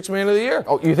trading you $6 million of the year.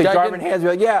 Oh, you think Darvin Ham's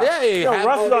like, Yeah,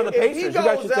 Russ is on the Pacers. He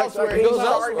goes elsewhere. He goes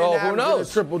elsewhere. Who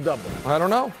knows? Triple-double. I don't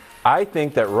know. I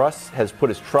think that Russ has put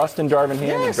his trust in Darvin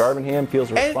Ham, and Darvin Ham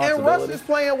feels responsibility. And Russ is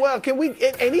playing well. Can we?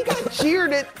 And he got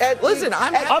cheered at. Listen,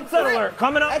 upset alert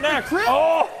coming up next.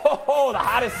 Oh, the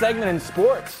hottest segment in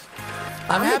sports.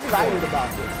 I'm excited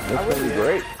about this. That's going to be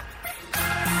great.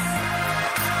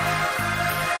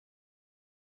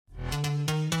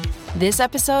 This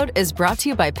episode is brought to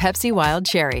you by Pepsi Wild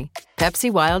Cherry. Pepsi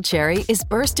Wild Cherry is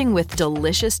bursting with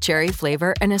delicious cherry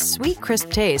flavor and a sweet, crisp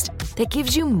taste that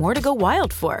gives you more to go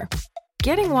wild for.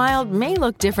 Getting wild may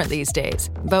look different these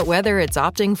days, but whether it's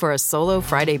opting for a solo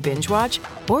Friday binge watch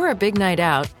or a big night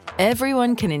out,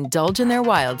 everyone can indulge in their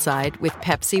wild side with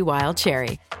Pepsi Wild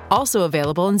Cherry. Also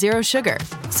available in Zero Sugar.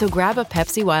 So grab a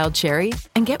Pepsi Wild Cherry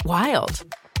and get wild.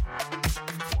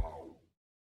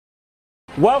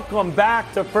 Welcome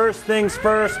back to First Things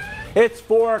First. It's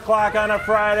 4 o'clock on a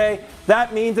Friday.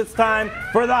 That means it's time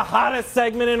for the hottest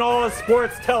segment in all of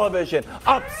sports television,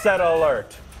 Upset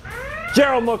Alert.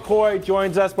 Gerald McCoy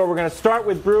joins us, but we're going to start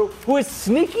with Brew, who is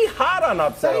sneaky hot on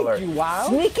Upset Alert. Thank you, Wild.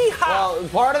 Sneaky hot. Well,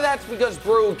 part of that's because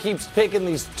Brew keeps picking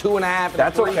these 2.5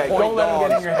 and 3 point Don't let him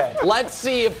get in your head. Let's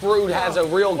see if Brew has a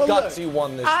real gutsy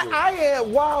one this week. I had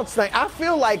Wild's thing. I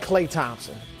feel like Klay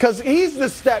Thompson. Because he's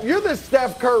you're the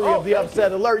Steph Curry of the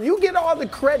Upset Alert. You get all the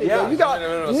credit. Yeah, you got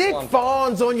Nick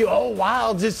Fawns on you. Oh,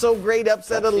 Wild, just so great,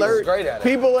 Upset Alert. Great at it.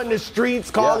 People in the streets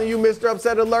calling you Mr.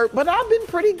 Upset Alert. But I've been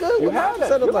pretty good with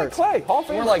Upset Alert. Like Klay.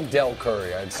 More like Del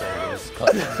Curry, I'd say.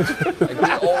 Like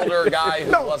the older guy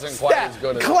who wasn't quite as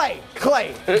good as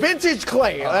Klay. Vintage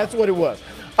Klay. That's what it was.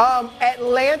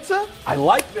 Atlanta. I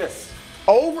like this.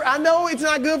 I know it's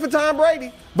not good for Tom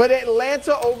Brady, but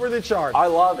Atlanta over the Chargers. I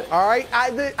love it. All right.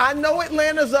 I know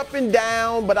Atlanta's up and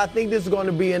down, but I think this is going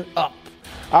to be an up.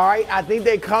 All right. I think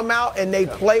they come out and they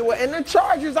play well. And the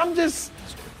Chargers, I'm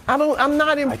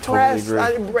not impressed.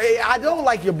 Totally I don't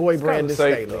like your boy Brandon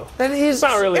Staley. That is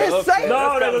not really. It's safe.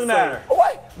 No, that doesn't matter.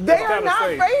 What? They are not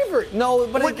favored. No,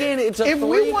 but again, it's a if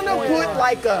we want to put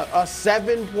like a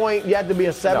 7-point, you have to be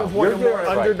a 7-point or more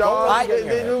underdog.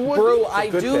 Brew, I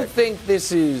do think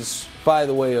this is, by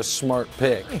the way, a smart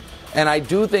pick. And I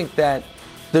do think that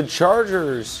the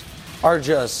Chargers are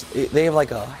they have like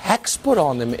a hex put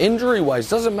on them injury-wise.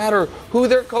 Doesn't matter who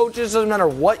their coach is, doesn't matter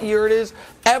what year it is.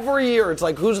 Every year it's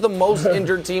like, who's the most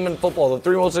injured team in football, the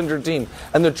 3 most injured team.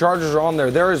 And the Chargers are on there.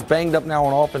 They're as banged up now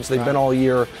on offense they've been all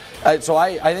year. So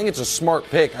I think it's a smart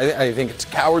pick. I think it's a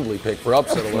cowardly pick for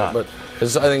Upset Alert, but I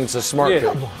think it's a smart pick.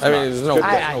 I mean, there's no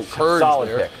courage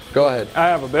there. Pick. Go ahead. I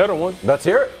have a better one. Let's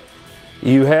hear it.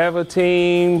 You have a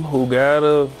team who got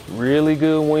a really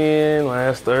good win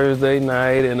last Thursday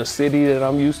night in a city that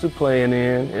I'm used to playing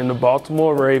in the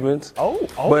Baltimore Ravens.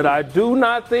 But I do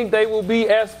not think they will be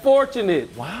as fortunate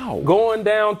going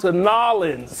down to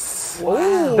Nolens.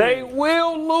 Wow. They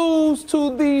will lose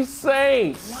to the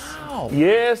Saints. Wow.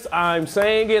 Yes, I'm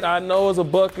saying it. I know as a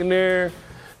Buccaneer,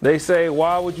 they say,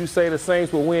 why would you say the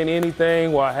Saints will win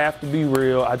anything? Well, I have to be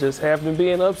real. I just have been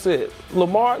being upset.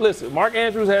 Mark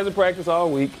Andrews hasn't practiced all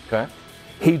week. Okay.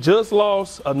 He just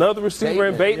lost another receiver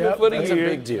in Bateman for the year. That's a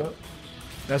big deal.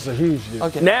 That's a huge deal.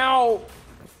 Okay. Now,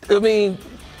 I mean,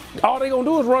 all they're going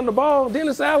to do is run the ball.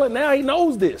 Dennis Allen, now he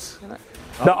knows this.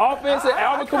 The offense that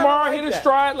Alvin Kamara hit his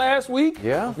stride last week.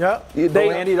 Yeah.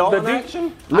 Andy Dalton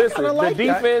action? Listen, like the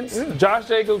defense, Josh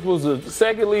Jacobs was the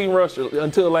second leading rusher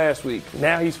until last week.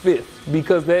 Now he's fifth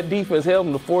because that defense held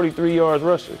him to 43 yards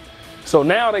rushing. So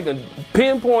now they can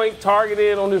pinpoint, target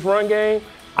in on this run game.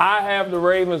 I have the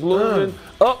Ravens losing.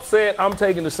 Upset, I'm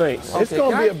taking the Saints. It's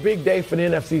going to be a big day for the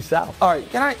NFC South. All right,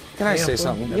 can I say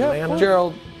something? Yeah,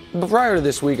 Gerald, prior to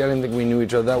this week, I didn't think we knew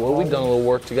each other that well. We've done a little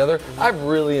work together. I've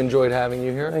really enjoyed having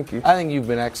you here. Thank you. I think you've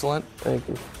been excellent. Thank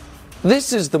you.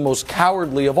 This is the most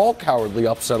cowardly of all cowardly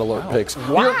upset alert picks.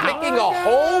 Wow. You're picking a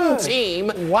home team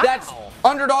that's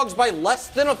underdogs by less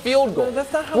than a field goal.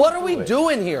 What are we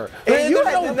doing here? And you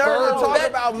had the nerve to talk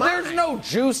about mine. There's no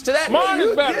juice to that. Mine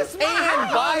is better.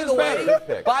 And by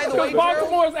the way,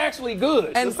 Baltimore is actually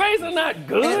good. And the Saints are not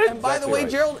good. And by the way,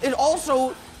 Gerald,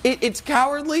 it's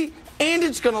cowardly. And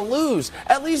it's going to lose.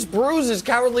 At least Bruce is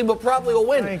cowardly, but probably will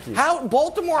win. Thank you. How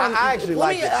Baltimore? I actually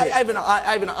like it. I have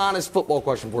an honest football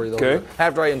question for you, though. Okay.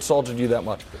 After I insulted you that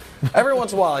much, every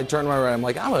once in a while I turn my right. I'm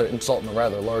like, I'm insulting a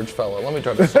rather large fella. Let me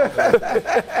try to solve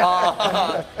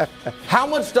that. How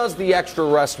much does the extra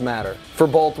rest matter for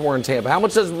Baltimore and Tampa? How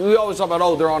much does we always talk about?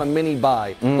 Oh, they're on a mini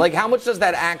bye. Like, how much does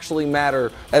that actually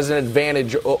matter as an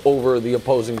advantage over the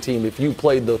opposing team if you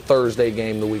played the Thursday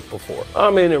game the week before?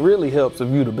 I mean, it really helps if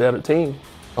you're the better team.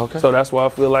 Okay. So that's why I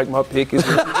feel like my pick is.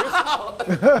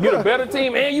 You're the better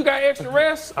team and you got extra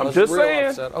rest. I'm just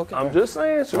saying. Okay. I'm just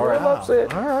saying. It's a real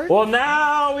upset. All right. Well,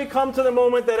 now we come to the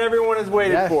moment that everyone has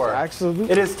waited for.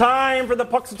 Absolutely. It is time for the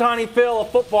Puxatawny Phil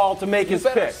of football to make his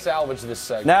pick. Salvage this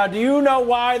segment. Now, do you know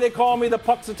why they call me the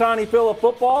Puxatawny Phil of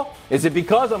football? Is it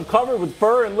because I'm covered with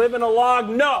fur and live in a log?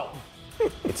 No.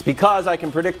 It's because I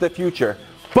can predict the future.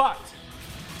 But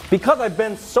because I've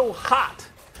been so hot,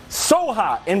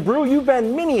 and Brew, you've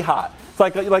been mini hot. It's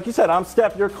like you said, I'm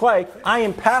Steph, you're Clay. I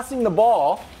am passing the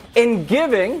ball and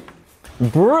giving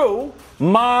Brew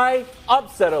my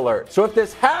upset alert. So if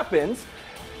this happens,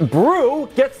 Brew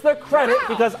gets the credit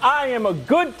because I am a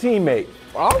good teammate.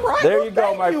 All right. There you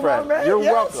go, my friend. You're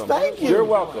welcome. Thank you. You're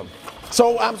welcome.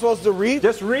 So I'm supposed to read?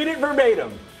 Just read it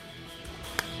verbatim.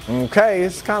 Okay,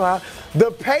 it's kind of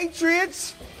the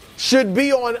Patriots should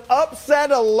be on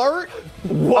upset alert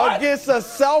against a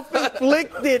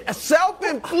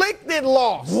self-inflicted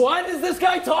loss. What is this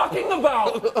guy talking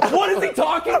about? What is he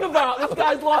talking about? This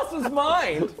guy's lost his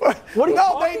mind. What are you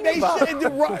talking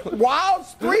about?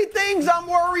 Wilds, three things I'm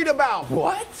worried about.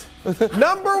 What?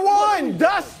 Number one,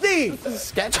 Dusty,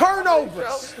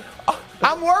 turnovers.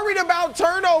 I'm worried about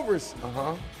turnovers.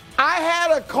 I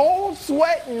had a cold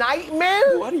sweat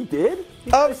nightmare. What he did?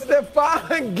 Of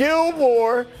Stephon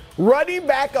Gilmore running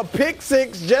back a pick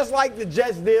six just like the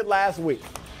Jets did last week.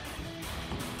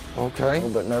 Okay. A little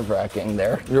bit nerve-wracking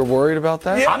there. You're worried about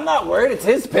that? Yeah. I'm not worried. It's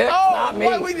his pick, not me.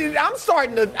 I'm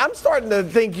starting to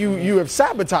think you have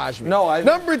sabotaged me. No,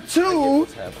 Number two,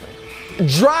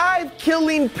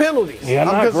 drive-killing penalties. Yeah,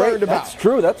 I'm concerned about. That's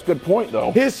true. That's a good point,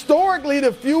 though. Historically,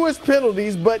 the fewest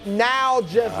penalties, but now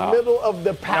just middle of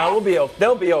the pack. No,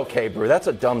 they'll be okay, Brew. That's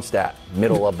a dumb stat.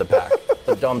 Middle of the pack. It's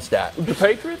a dumb stat. The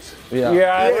Patriots?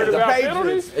 Yeah, the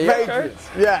Patriots. Patriots.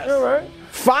 Yes. All right.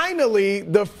 Finally,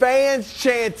 the fans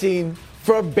chanting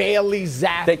for Bailey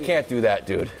Zappi. They can't do that,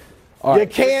 dude. You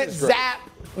can't zap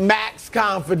max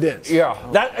confidence. Yeah.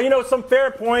 Some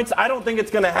fair points. I don't think it's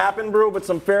going to happen, Brew, but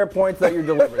some fair points that you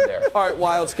delivered there. All right,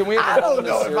 Wilds, can we have I don't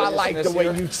know if I like the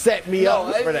way you set me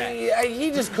up for that.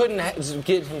 He just couldn't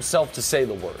get himself to say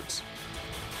the words.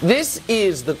 This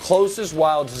is the closest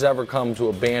Wilds has ever come to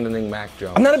abandoning Mac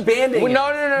Jones. I'm not abandoning it.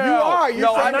 No. You are.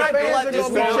 No, I'm not going to let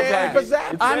this moment pass.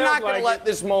 I'm not going to let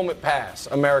this moment pass,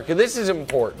 America. This is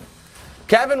important.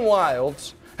 Kevin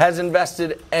Wilds has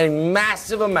invested a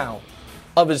massive amount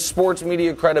of his sports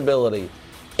media credibility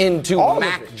into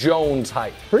Mac Jones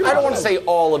hype. I don't want to say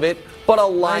all of it, but a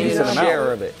lion's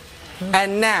share of it.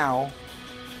 And now,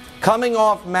 coming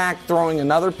off Mac throwing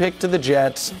another pick to the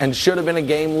Jets and should have been a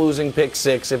game-losing pick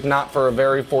six if not for a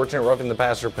very fortunate roughing the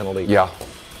passer penalty. Yeah.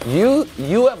 You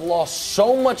have lost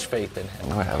so much faith in him.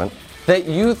 No, I haven't. That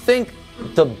you think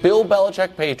the Bill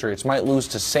Belichick Patriots might lose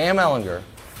to Sam Ehlinger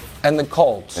and the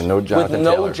Colts and no Jonathan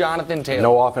Taylor.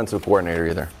 No offensive coordinator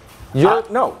either.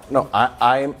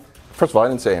 I'm first of all, I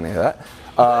didn't say any of that.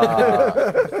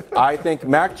 I think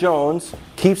Mac Jones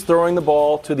keeps throwing the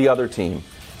ball to the other team.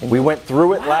 We went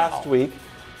through it last week.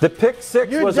 The pick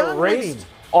six was erased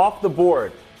off the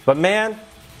board. But, man,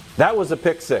 that was a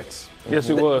pick six. Yes,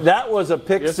 it was. That was a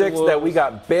pick six that we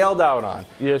got bailed out on.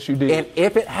 Yes, you did. And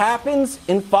if it happens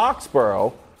in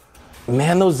Foxborough,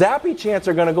 Man, those Zappy chants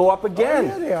are going to go up again.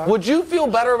 Yeah, they are. Would you feel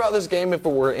better about this game if it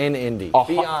were in Indy?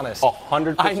 Be honest.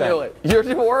 100%. I knew it. You're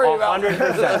worried about 100%.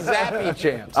 the Zappy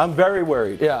chants. I'm very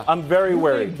worried. Yeah. I'm very You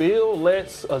worried. think Bill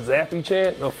lets a Zappy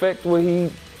chant affect what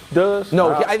he does?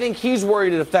 No, I think he's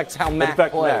worried it affects how Mac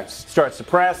plays. Max starts to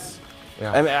press.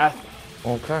 Yeah. I mean,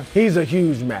 Okay. He's a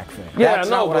huge Mac fan. Yeah, That's I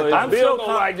know, not what but I is thought. Bill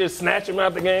gonna like just snatch him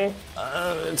out the game?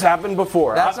 it's happened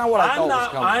before. That's not what I thought was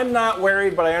coming. I'm not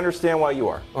worried, but I understand why you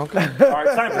are. Okay. All right,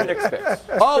 time for Nick's picks.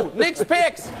 Oh, Nick's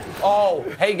picks. Oh,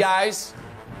 hey guys.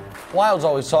 Wilds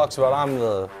always talks about I'm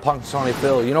the Punxsutawney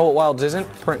Phil. You know what Wilds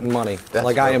isn't? Printing money.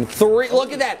 Like I am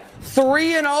look at that.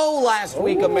 3-0 last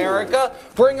week, America.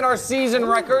 Bringing our season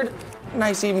record.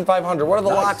 Nice even 500. What are the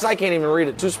locks? I can't even read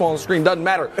it. Too small on the screen. Doesn't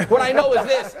matter. What I know is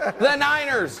this. The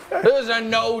Niners. There's a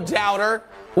no-doubter.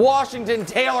 Washington,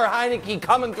 Taylor Heineke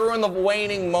coming through in the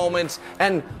waning moments.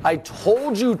 And I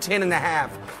told you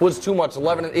 10.5 was too much.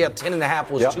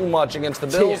 10.5 was too much against the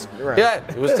Bills. 10, right. Yeah,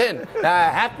 it was 10.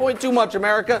 Half point too much,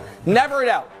 America. Never it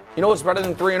out. You know what's better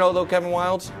than 3-0 though, Kevin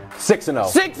Wilds?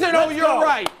 6-0. 6-0, you're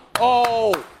right.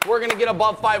 Oh, we're going to get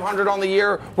above 500 on the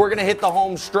year. We're going to hit the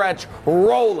home stretch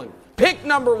rolling. Pick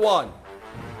number 1.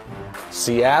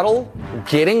 Seattle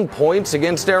getting points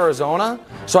against Arizona.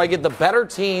 So I get the better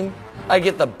team. I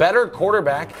get the better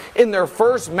quarterback. In their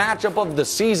first matchup of the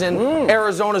season,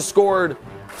 Arizona scored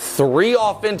 3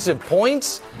 offensive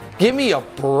points. Give me a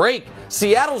break.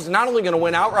 Seattle's not only going to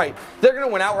win outright, they're going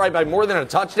to win outright by more than a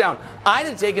touchdown. I'd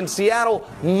have taken Seattle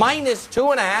minus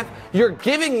 2.5. You're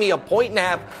giving me a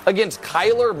 1.5 against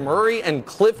Kyler Murray and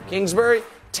Cliff Kingsbury.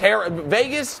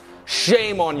 Vegas,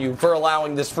 shame on you for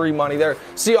allowing this free money there.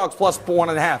 Seahawks plus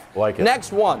 1.5. Like it.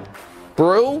 Next one.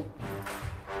 Brew.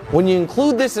 When you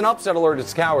include this in upset alert,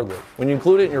 it's cowardly. When you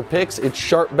include it in your picks, it's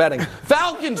sharp betting.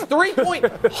 Falcons 3-point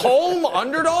home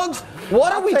underdogs?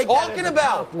 What are we talking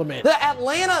about? The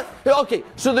Atlanta. Okay,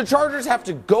 so the Chargers have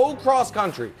to go cross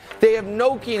country. They have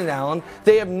no Keenan Allen.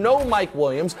 They have no Mike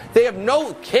Williams. They have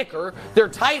no kicker. Their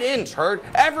tight end's hurt.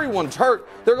 Everyone's hurt.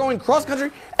 They're going cross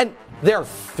country, and they're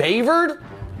favored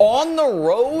on the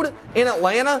road in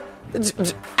Atlanta.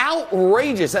 It's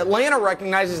outrageous. Atlanta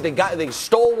recognizes they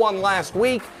stole one last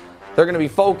week. They're going to be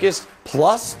focused.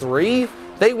 Plus 3.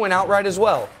 They went outright as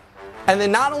well. And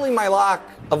then not only my lock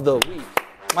of the week,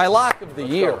 my lock of the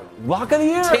year. Lock of the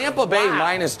year. Tampa Bay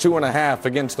minus 2.5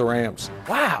 against the Rams.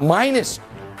 Wow. Minus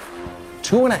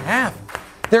 2.5.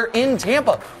 They're in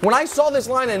Tampa. When I saw this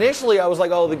line initially, I was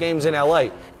like, oh, the game's in LA.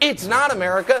 It's not,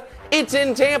 America. It's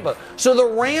in Tampa. So the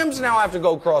Rams now have to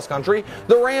go cross country.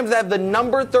 The Rams have the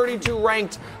number 32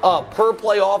 ranked per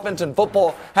play offense in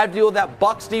football, have to deal with that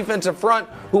Bucs defensive front,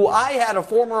 who I had a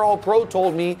former All-Pro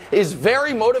told me is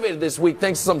very motivated this week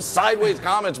thanks to some sideways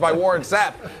comments by Warren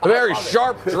Sapp. A very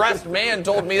sharp-dressed man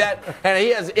told me that, and he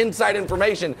has inside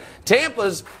information.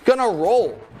 Tampa's going to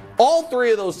roll. All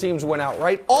 3 of those teams went out,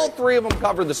 right? All 3 of them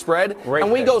covered the spread,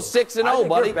 and we go 6-0,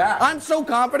 buddy. I'm so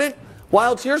confident.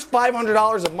 Wilds, here's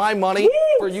 $500 of my money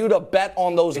for you to bet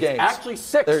on those games. Actually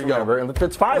 6, there you remember. go. And if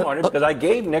it's 500, because I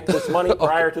gave Nick this money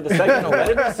prior to the segment. I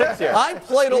didn't 6 here. I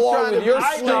played along with your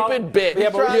stupid bit. Yeah,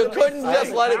 but you couldn't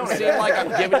just let it seem like I'm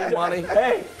giving you money.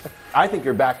 Hey, I think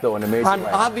you're back, though, in a major way. I'm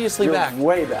obviously You're back.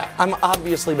 way back. I'm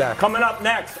obviously back. Coming up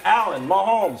next, Allen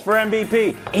Mahomes for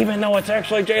MVP, even though it's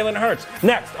actually Jalen Hurts.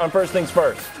 Next on First Things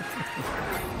First.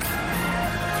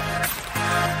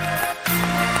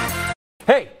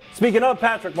 Hey, speaking of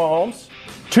Patrick Mahomes,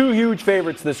 2 huge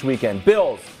favorites this weekend.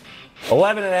 Bills,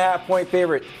 11.5-point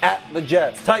favorite at the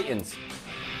Jets. Titans,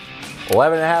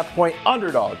 11.5-point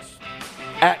underdogs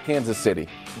at Kansas City.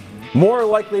 More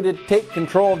likely to take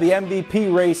control of the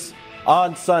MVP race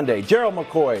on Sunday. Gerald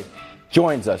McCoy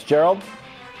joins us. Gerald,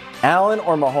 Allen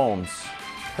or Mahomes?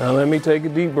 Now let me take a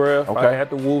deep breath. Okay. I had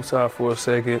to woosah for a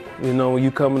second. You know, when you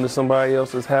come into somebody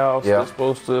else's house, they're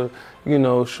supposed to, you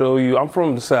know, show you. I'm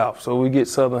from the South, so we get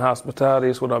Southern hospitality.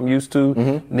 It's what I'm used to.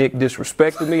 Mm-hmm. Nick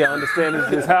disrespected me. I understand it's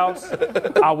his house.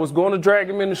 I was going to drag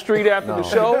him in the street after the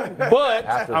show, but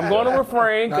I'm going to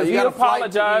refrain because he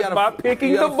apologized by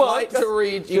picking the Bucs. To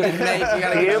reach, you can make. You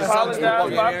got to He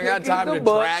apologized by picking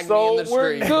the Bucs, so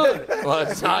we're good.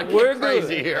 Let's not get We're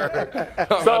crazy good. here.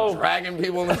 So dragging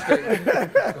people in the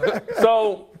street.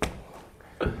 So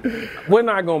we're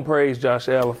not going to praise Josh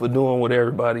Allen for doing what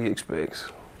everybody expects.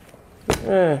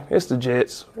 It's the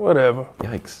Jets. Whatever.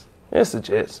 Yikes. It's the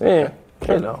Jets. You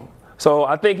know. So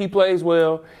I think he plays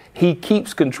well. He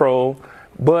keeps control.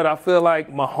 But I feel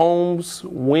like Mahomes'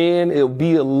 win, it'll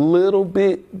be a little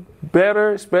bit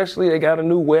better, especially they got a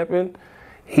new weapon.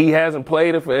 He hasn't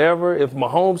played it forever. If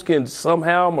Mahomes can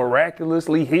somehow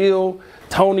miraculously heal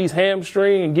Tony's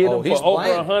hamstring and get him for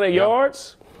over 100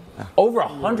 yards, Over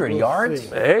 100 yards?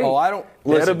 Hey, I don't.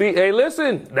 That'll be. Hey,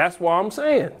 listen. That's what I'm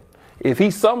saying. If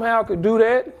he somehow could do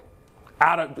that,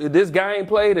 this guy ain't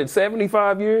played in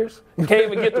 75 years,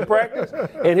 can't even get to practice,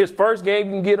 and his first game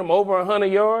can get him over 100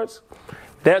 yards.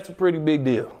 That's a pretty big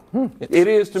deal. It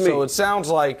is to me. So it sounds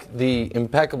like the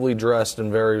impeccably dressed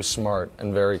and very smart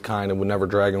and very kind and would never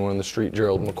drag anyone in the street,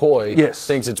 Gerald McCoy,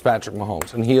 thinks it's Patrick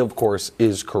Mahomes. And he, of course,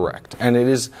 is correct. And it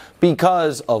is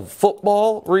because of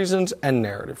football reasons and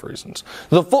narrative reasons.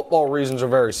 The football reasons are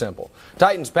very simple.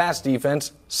 Titans' pass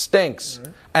defense stinks.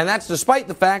 Mm-hmm. And that's despite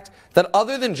the fact that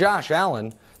other than Josh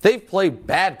Allen, they've played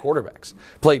bad quarterbacks.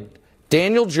 Played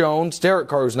Daniel Jones, Derek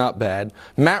Carr, who's not bad,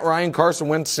 Matt Ryan, Carson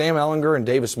Wentz, Sam Ehlinger, and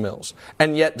Davis Mills.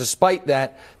 And yet, despite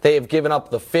that, they have given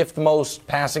up the 5th most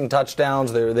passing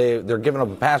touchdowns. They're giving up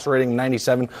a pass rating of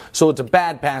 97, so it's a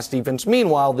bad pass defense.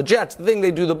 Meanwhile, the Jets, the thing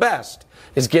they do the best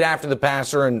is get after the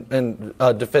passer and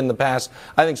defend the pass.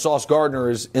 I think Sauce Gardner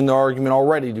is in the argument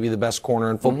already to be the best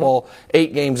corner in football,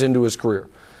 8 games into his career.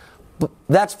 But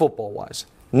that's football-wise.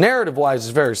 Narrative-wise,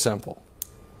 it's very simple.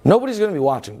 Nobody's going to be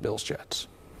watching Bills-Jets.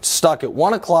 Stuck at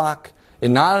 1 o'clock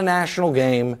in not a national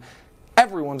game,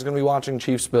 everyone's going to be watching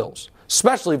Chiefs-Bills,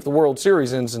 especially if the World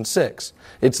Series ends in 6.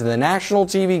 It's the national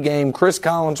TV game, Chris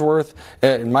Collinsworth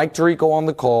and Mike Tirico on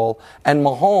the call, and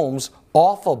Mahomes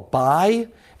off a bye.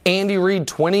 Andy Reid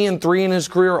 20-3 in his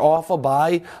career off a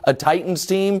bye, a Titans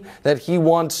team that he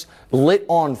once lit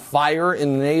on fire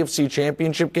in the AFC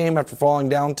Championship game after falling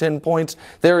down 10 points.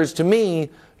 There is, to me,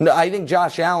 I think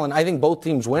Josh Allen, I think both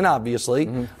teams win, obviously.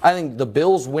 Mm-hmm. I think the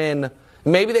Bills win.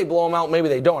 Maybe they blow them out, maybe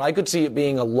they don't. I could see it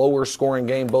being a lower scoring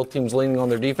game, both teams leaning on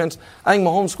their defense. I think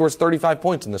Mahomes scores 35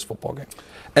 points in this football game.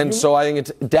 And so I think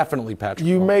it's definitely Patrick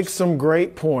Mahomes. Make some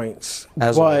great points,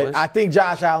 but always. I think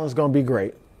Josh Allen's going to be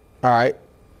great. All right.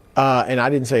 And I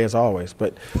didn't say as always,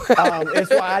 but that's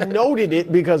why I noted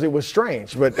it because it was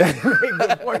strange. But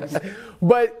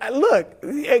look,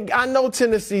 I know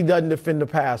Tennessee doesn't defend the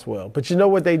pass well, but you know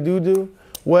what they do?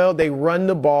 Well, they run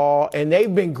the ball, and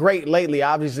they've been great lately.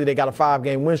 Obviously, they got a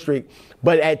 5-game win streak,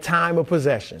 but at time of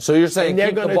possession. So you're saying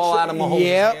keep the ball out of Mahomes'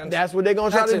 hands? That's what they're going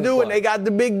to try to do, and they got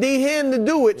the big D hen to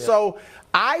do it. Yeah. So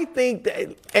I think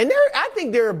that, and I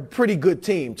think they're a pretty good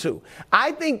team too.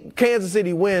 I think Kansas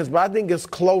City wins, but I think it's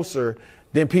closer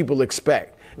than people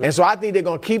expect. And so I think they're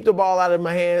going to keep the ball out of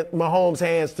Mahomes'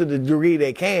 hands to the degree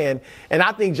they can, and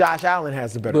I think Josh Allen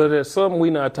has the better. But there's something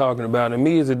we're not talking about, and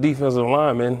me as a defensive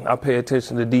lineman, I pay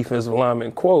attention to defensive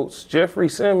lineman quotes. Jeffrey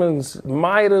Simmons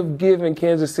might have given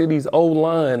Kansas City's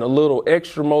O-line a little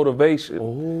extra motivation.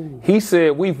 Ooh. He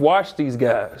said, we've watched these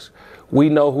guys. We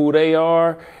know who they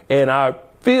are, and I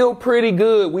feel pretty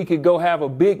good we could go have a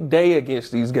big day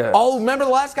against these guys. Oh, remember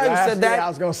the last guy who said that? I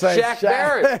was going to say Shaq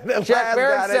Barrett. Shaq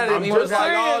Barrett said it. He was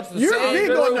like, oh, it's the you're same. You're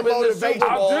big on the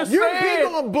motivation. You're big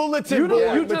on bulletin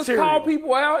board You just material. call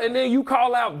people out and then you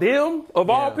call out them, of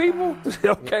all people?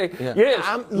 Okay. Yeah.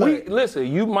 Yes. Listen,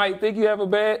 you might think you have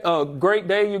a great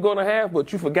day you're going to have,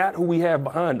 but you forgot who we have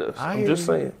behind us. I'm just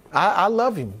saying. I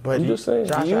love him, but I'm just saying.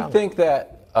 Do you think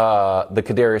that the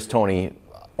Kadarius Toney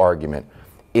argument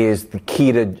is the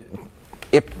key to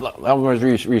I'm going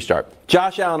to restart.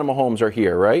 Josh Allen and Mahomes are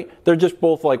here, right? They're just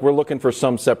both like, we're looking for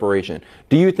some separation.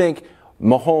 Do you think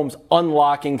Mahomes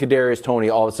unlocking Kadarius Toney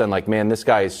all of a sudden, like, man, this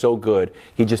guy is so good,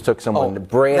 he just took someone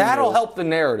brand new? That'll help the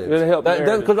narrative. It'll help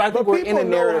because I think we're in a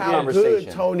narrative conversation. How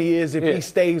good Tony is if he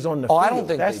stays on the field. I don't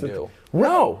think they do.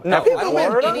 No. I don't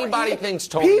think anybody thinks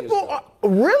Tony is good.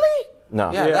 Really? No.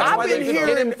 Yeah,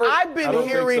 I've been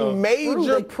hearing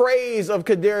major praise of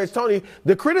Kadarius Toney.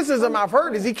 The criticism I've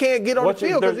heard is he can't get on the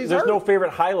field because he's hurt. There's no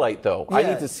favorite highlight, though. Yeah. I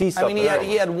need to see something. I mean,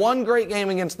 he had one great game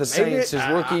against the Saints his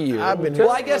rookie year.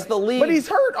 I guess the league. But he's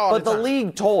hurt all the time. But the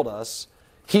league told us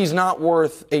he's not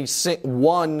worth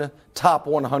one top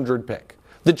 100 pick.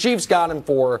 The Chiefs got him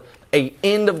for a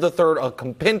end of the third, a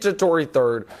compensatory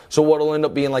third, so what'll end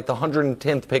up being like the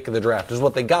 110th pick of the draft is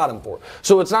what they got him for.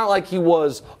 So it's not like he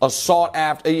was a sought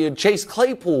after. Chase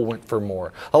Claypool went for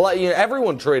more.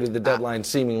 Everyone traded the deadline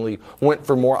seemingly went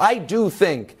for more. I do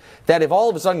think that if all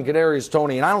of a sudden Kadarius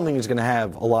Toney, and I don't think he's going to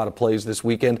have a lot of plays this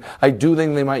weekend, I do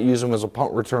think they might use him as a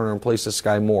punt returner and place this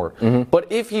guy more. Mm-hmm.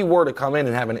 But if he were to come in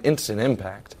and have an instant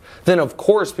impact, then of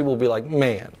course people will be like,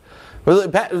 man.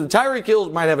 Tyreek Hill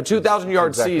might have a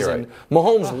 2,000-yard season. Right.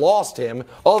 Mahomes lost him.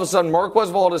 All of a sudden, Marquez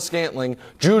Valdes-Scantling,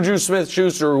 Juju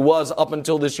Smith-Schuster, who was up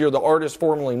until this year the artist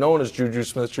formerly known as Juju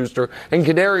Smith-Schuster, and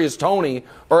Kadarius Toney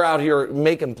are out here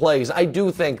making plays. I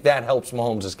do think that helps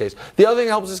Mahomes' case. The other thing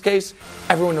that helps his case,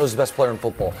 everyone knows the best player in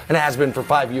football, and has been for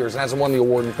 5 years, and hasn't won the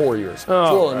award in 4 years. It's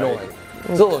a little annoying.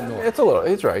 Still annoyed. It's a little.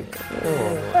 He's right.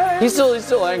 He's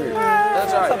still angry.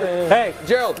 That's all right. Hey,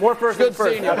 Gerald, more first good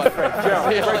first. seeing you, my friend.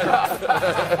 Gerald,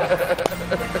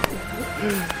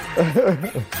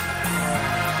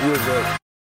 You were good.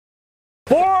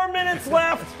 4 minutes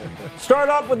left. Start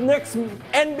off with Knicks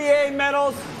NBA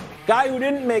medals. Guy who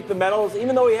didn't make the medals,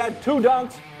 even though he had 2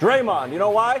 dunks, Draymond. You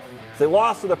know why? They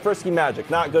lost to the Frisky Magic.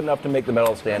 Not good enough to make the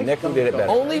medal stand. Nick, who did it better?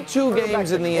 Only 2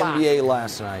 games in the NBA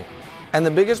last night. And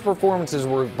the biggest performances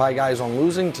were by guys on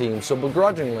losing teams. So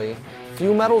begrudgingly,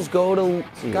 few medals go to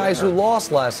guys who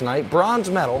lost last night. Bronze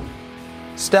medal,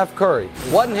 Steph Curry.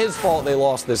 Wasn't his fault they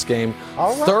lost this game.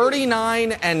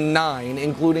 39-9,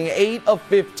 including 8 of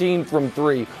 15 from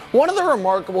 3. One of the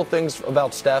remarkable things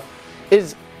about Steph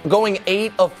is going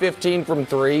 8 of 15 from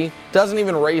 3 doesn't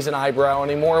even raise an eyebrow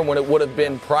anymore when it would have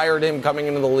been prior to him coming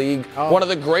into the league. One of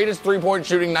the greatest three-point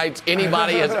shooting nights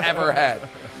anybody has ever had.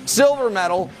 Silver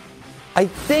medal, I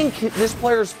think this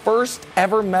player's first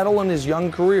ever medal in his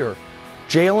young career.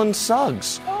 Jalen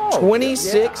Suggs.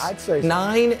 26,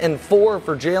 9, and 4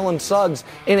 for Jalen Suggs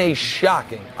in a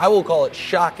shocking, I will call it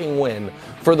shocking win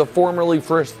for the formerly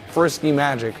Frisky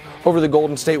Magic over the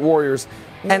Golden State Warriors.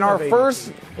 And our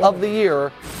first of the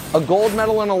year, a gold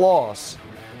medal and a loss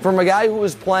from a guy who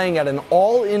was playing at an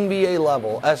all-NBA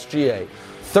level, SGA.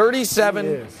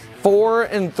 37, 4,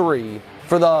 and 3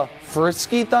 for the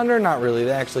Frisky Thunder. Not really,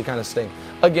 they actually kind of stink.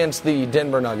 Against the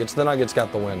Denver Nuggets. The Nuggets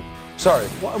got the win. Sorry.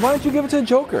 Why don't you give it to the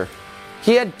Joker?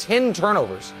 He had 10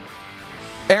 turnovers.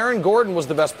 Aaron Gordon was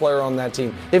the best player on that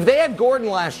team. If they had Gordon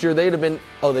last year, they'd have been.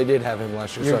 Oh, they did have him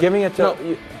last year. You're giving it to. No,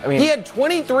 I mean, he had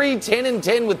 23, 10, and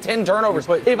 10 with 10 turnovers.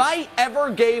 If I ever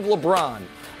gave LeBron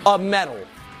a medal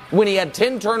when he had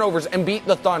 10 turnovers and beat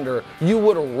the Thunder, you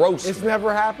would have roasted. It's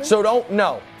never happened? So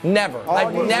never.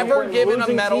 I've never given a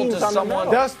medal to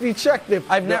someone. Dusty, check the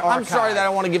I'm sorry that I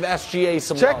want to give SGA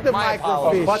some check love. the My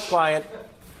microfiche. Butt client.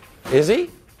 Is he?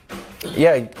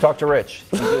 Yeah, talk to Rich.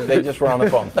 They just were on the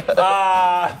phone.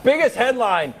 Biggest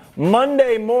headline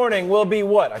Monday morning will be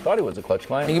what? I thought he was a clutch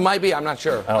client. He might be. I'm not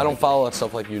sure. I don't follow that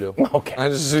stuff like you do. Okay. I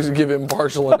just give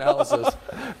impartial analysis.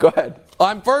 Go ahead.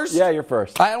 I'm first? Yeah, you're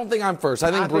first. I don't think I'm first. I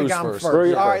think Bruce I'm first. All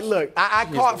right, look, I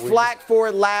caught flack for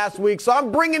it last week, so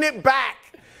I'm bringing it back.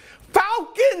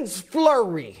 Falcons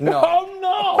flurry. No. Oh,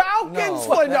 no. Falcons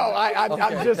flurry. No,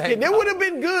 I'm just kidding. It would have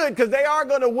been good because they are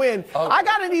going to win. Okay. I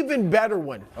got an even better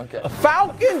one. Okay.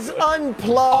 Falcons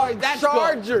unplugged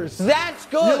Chargers. Good. That's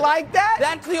good. You like that?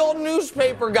 That's the old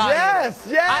newspaper guy. Yes.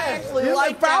 I actually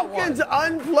like the Falcons that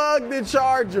one. unplugged the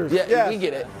Chargers. Yeah, we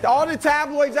get it. All the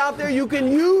tabloids out there, you can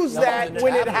use that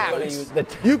when it happens.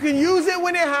 You can use it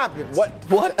when it happens.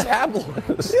 What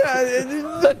tabloids? Yeah,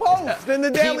 the Post and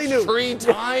the Daily News. Peachtree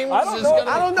Times.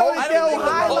 I don't know if they'll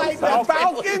highlight the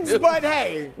Falcons, but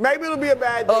hey, maybe it'll be a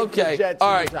bad day for the Jets.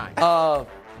 All right.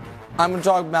 I'm going to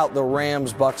talk about the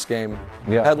Rams-Bucks game.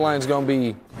 Yeah. Headline's going to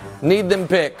be, need them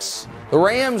picks. The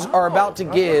Rams are about to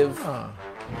give,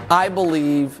 I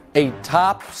believe, a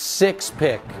top 6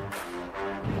 pick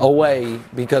away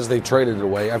because they traded it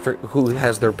away. I forget who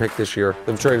has their pick this year.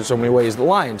 They've traded so many ways. The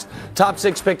Lions. Top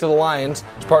 6 pick to the Lions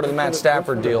is part of the Matt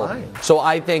Stafford deal. So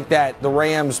I think that the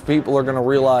Rams people are going to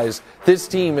realize this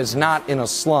team is not in a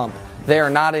slump. They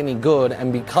are not any good,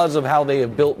 and because of how they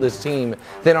have built this team,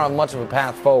 they don't have much of a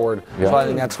path forward. Yeah. So I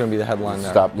think that's going to be the headline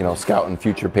there. Stop, scouting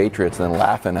future Patriots and then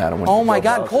laughing at them. Oh my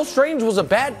God, Cole Strange was a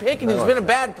bad pick, and he's been a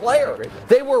bad player.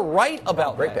 They were right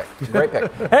about that. Great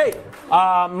pick. Hey,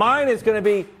 mine is going to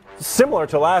be similar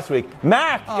to last week.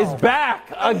 Mac is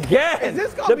back again. Is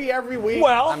this going to be every week?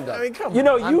 Well, I mean, come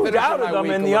on. you doubted them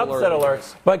in the upset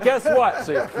alert. But guess what?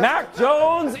 Mac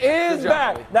Jones is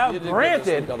back. Now,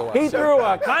 granted, he threw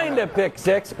a kind of pick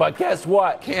 6, but guess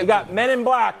what? He got Men in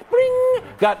Black. Bring,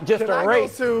 got just a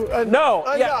race. Sure.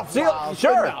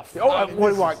 Enough.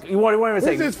 What do you want to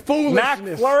say? This is foolishness. Mac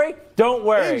Flurry? Don't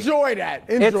worry. Enjoy that.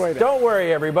 Don't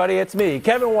worry, everybody. It's me,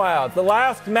 Kevin Wilde, the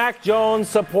last Mac Jones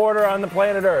supporter on the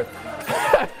planet Earth.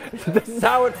 This is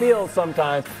how it feels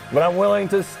sometimes, but I'm willing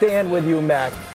to stand with you, Mac.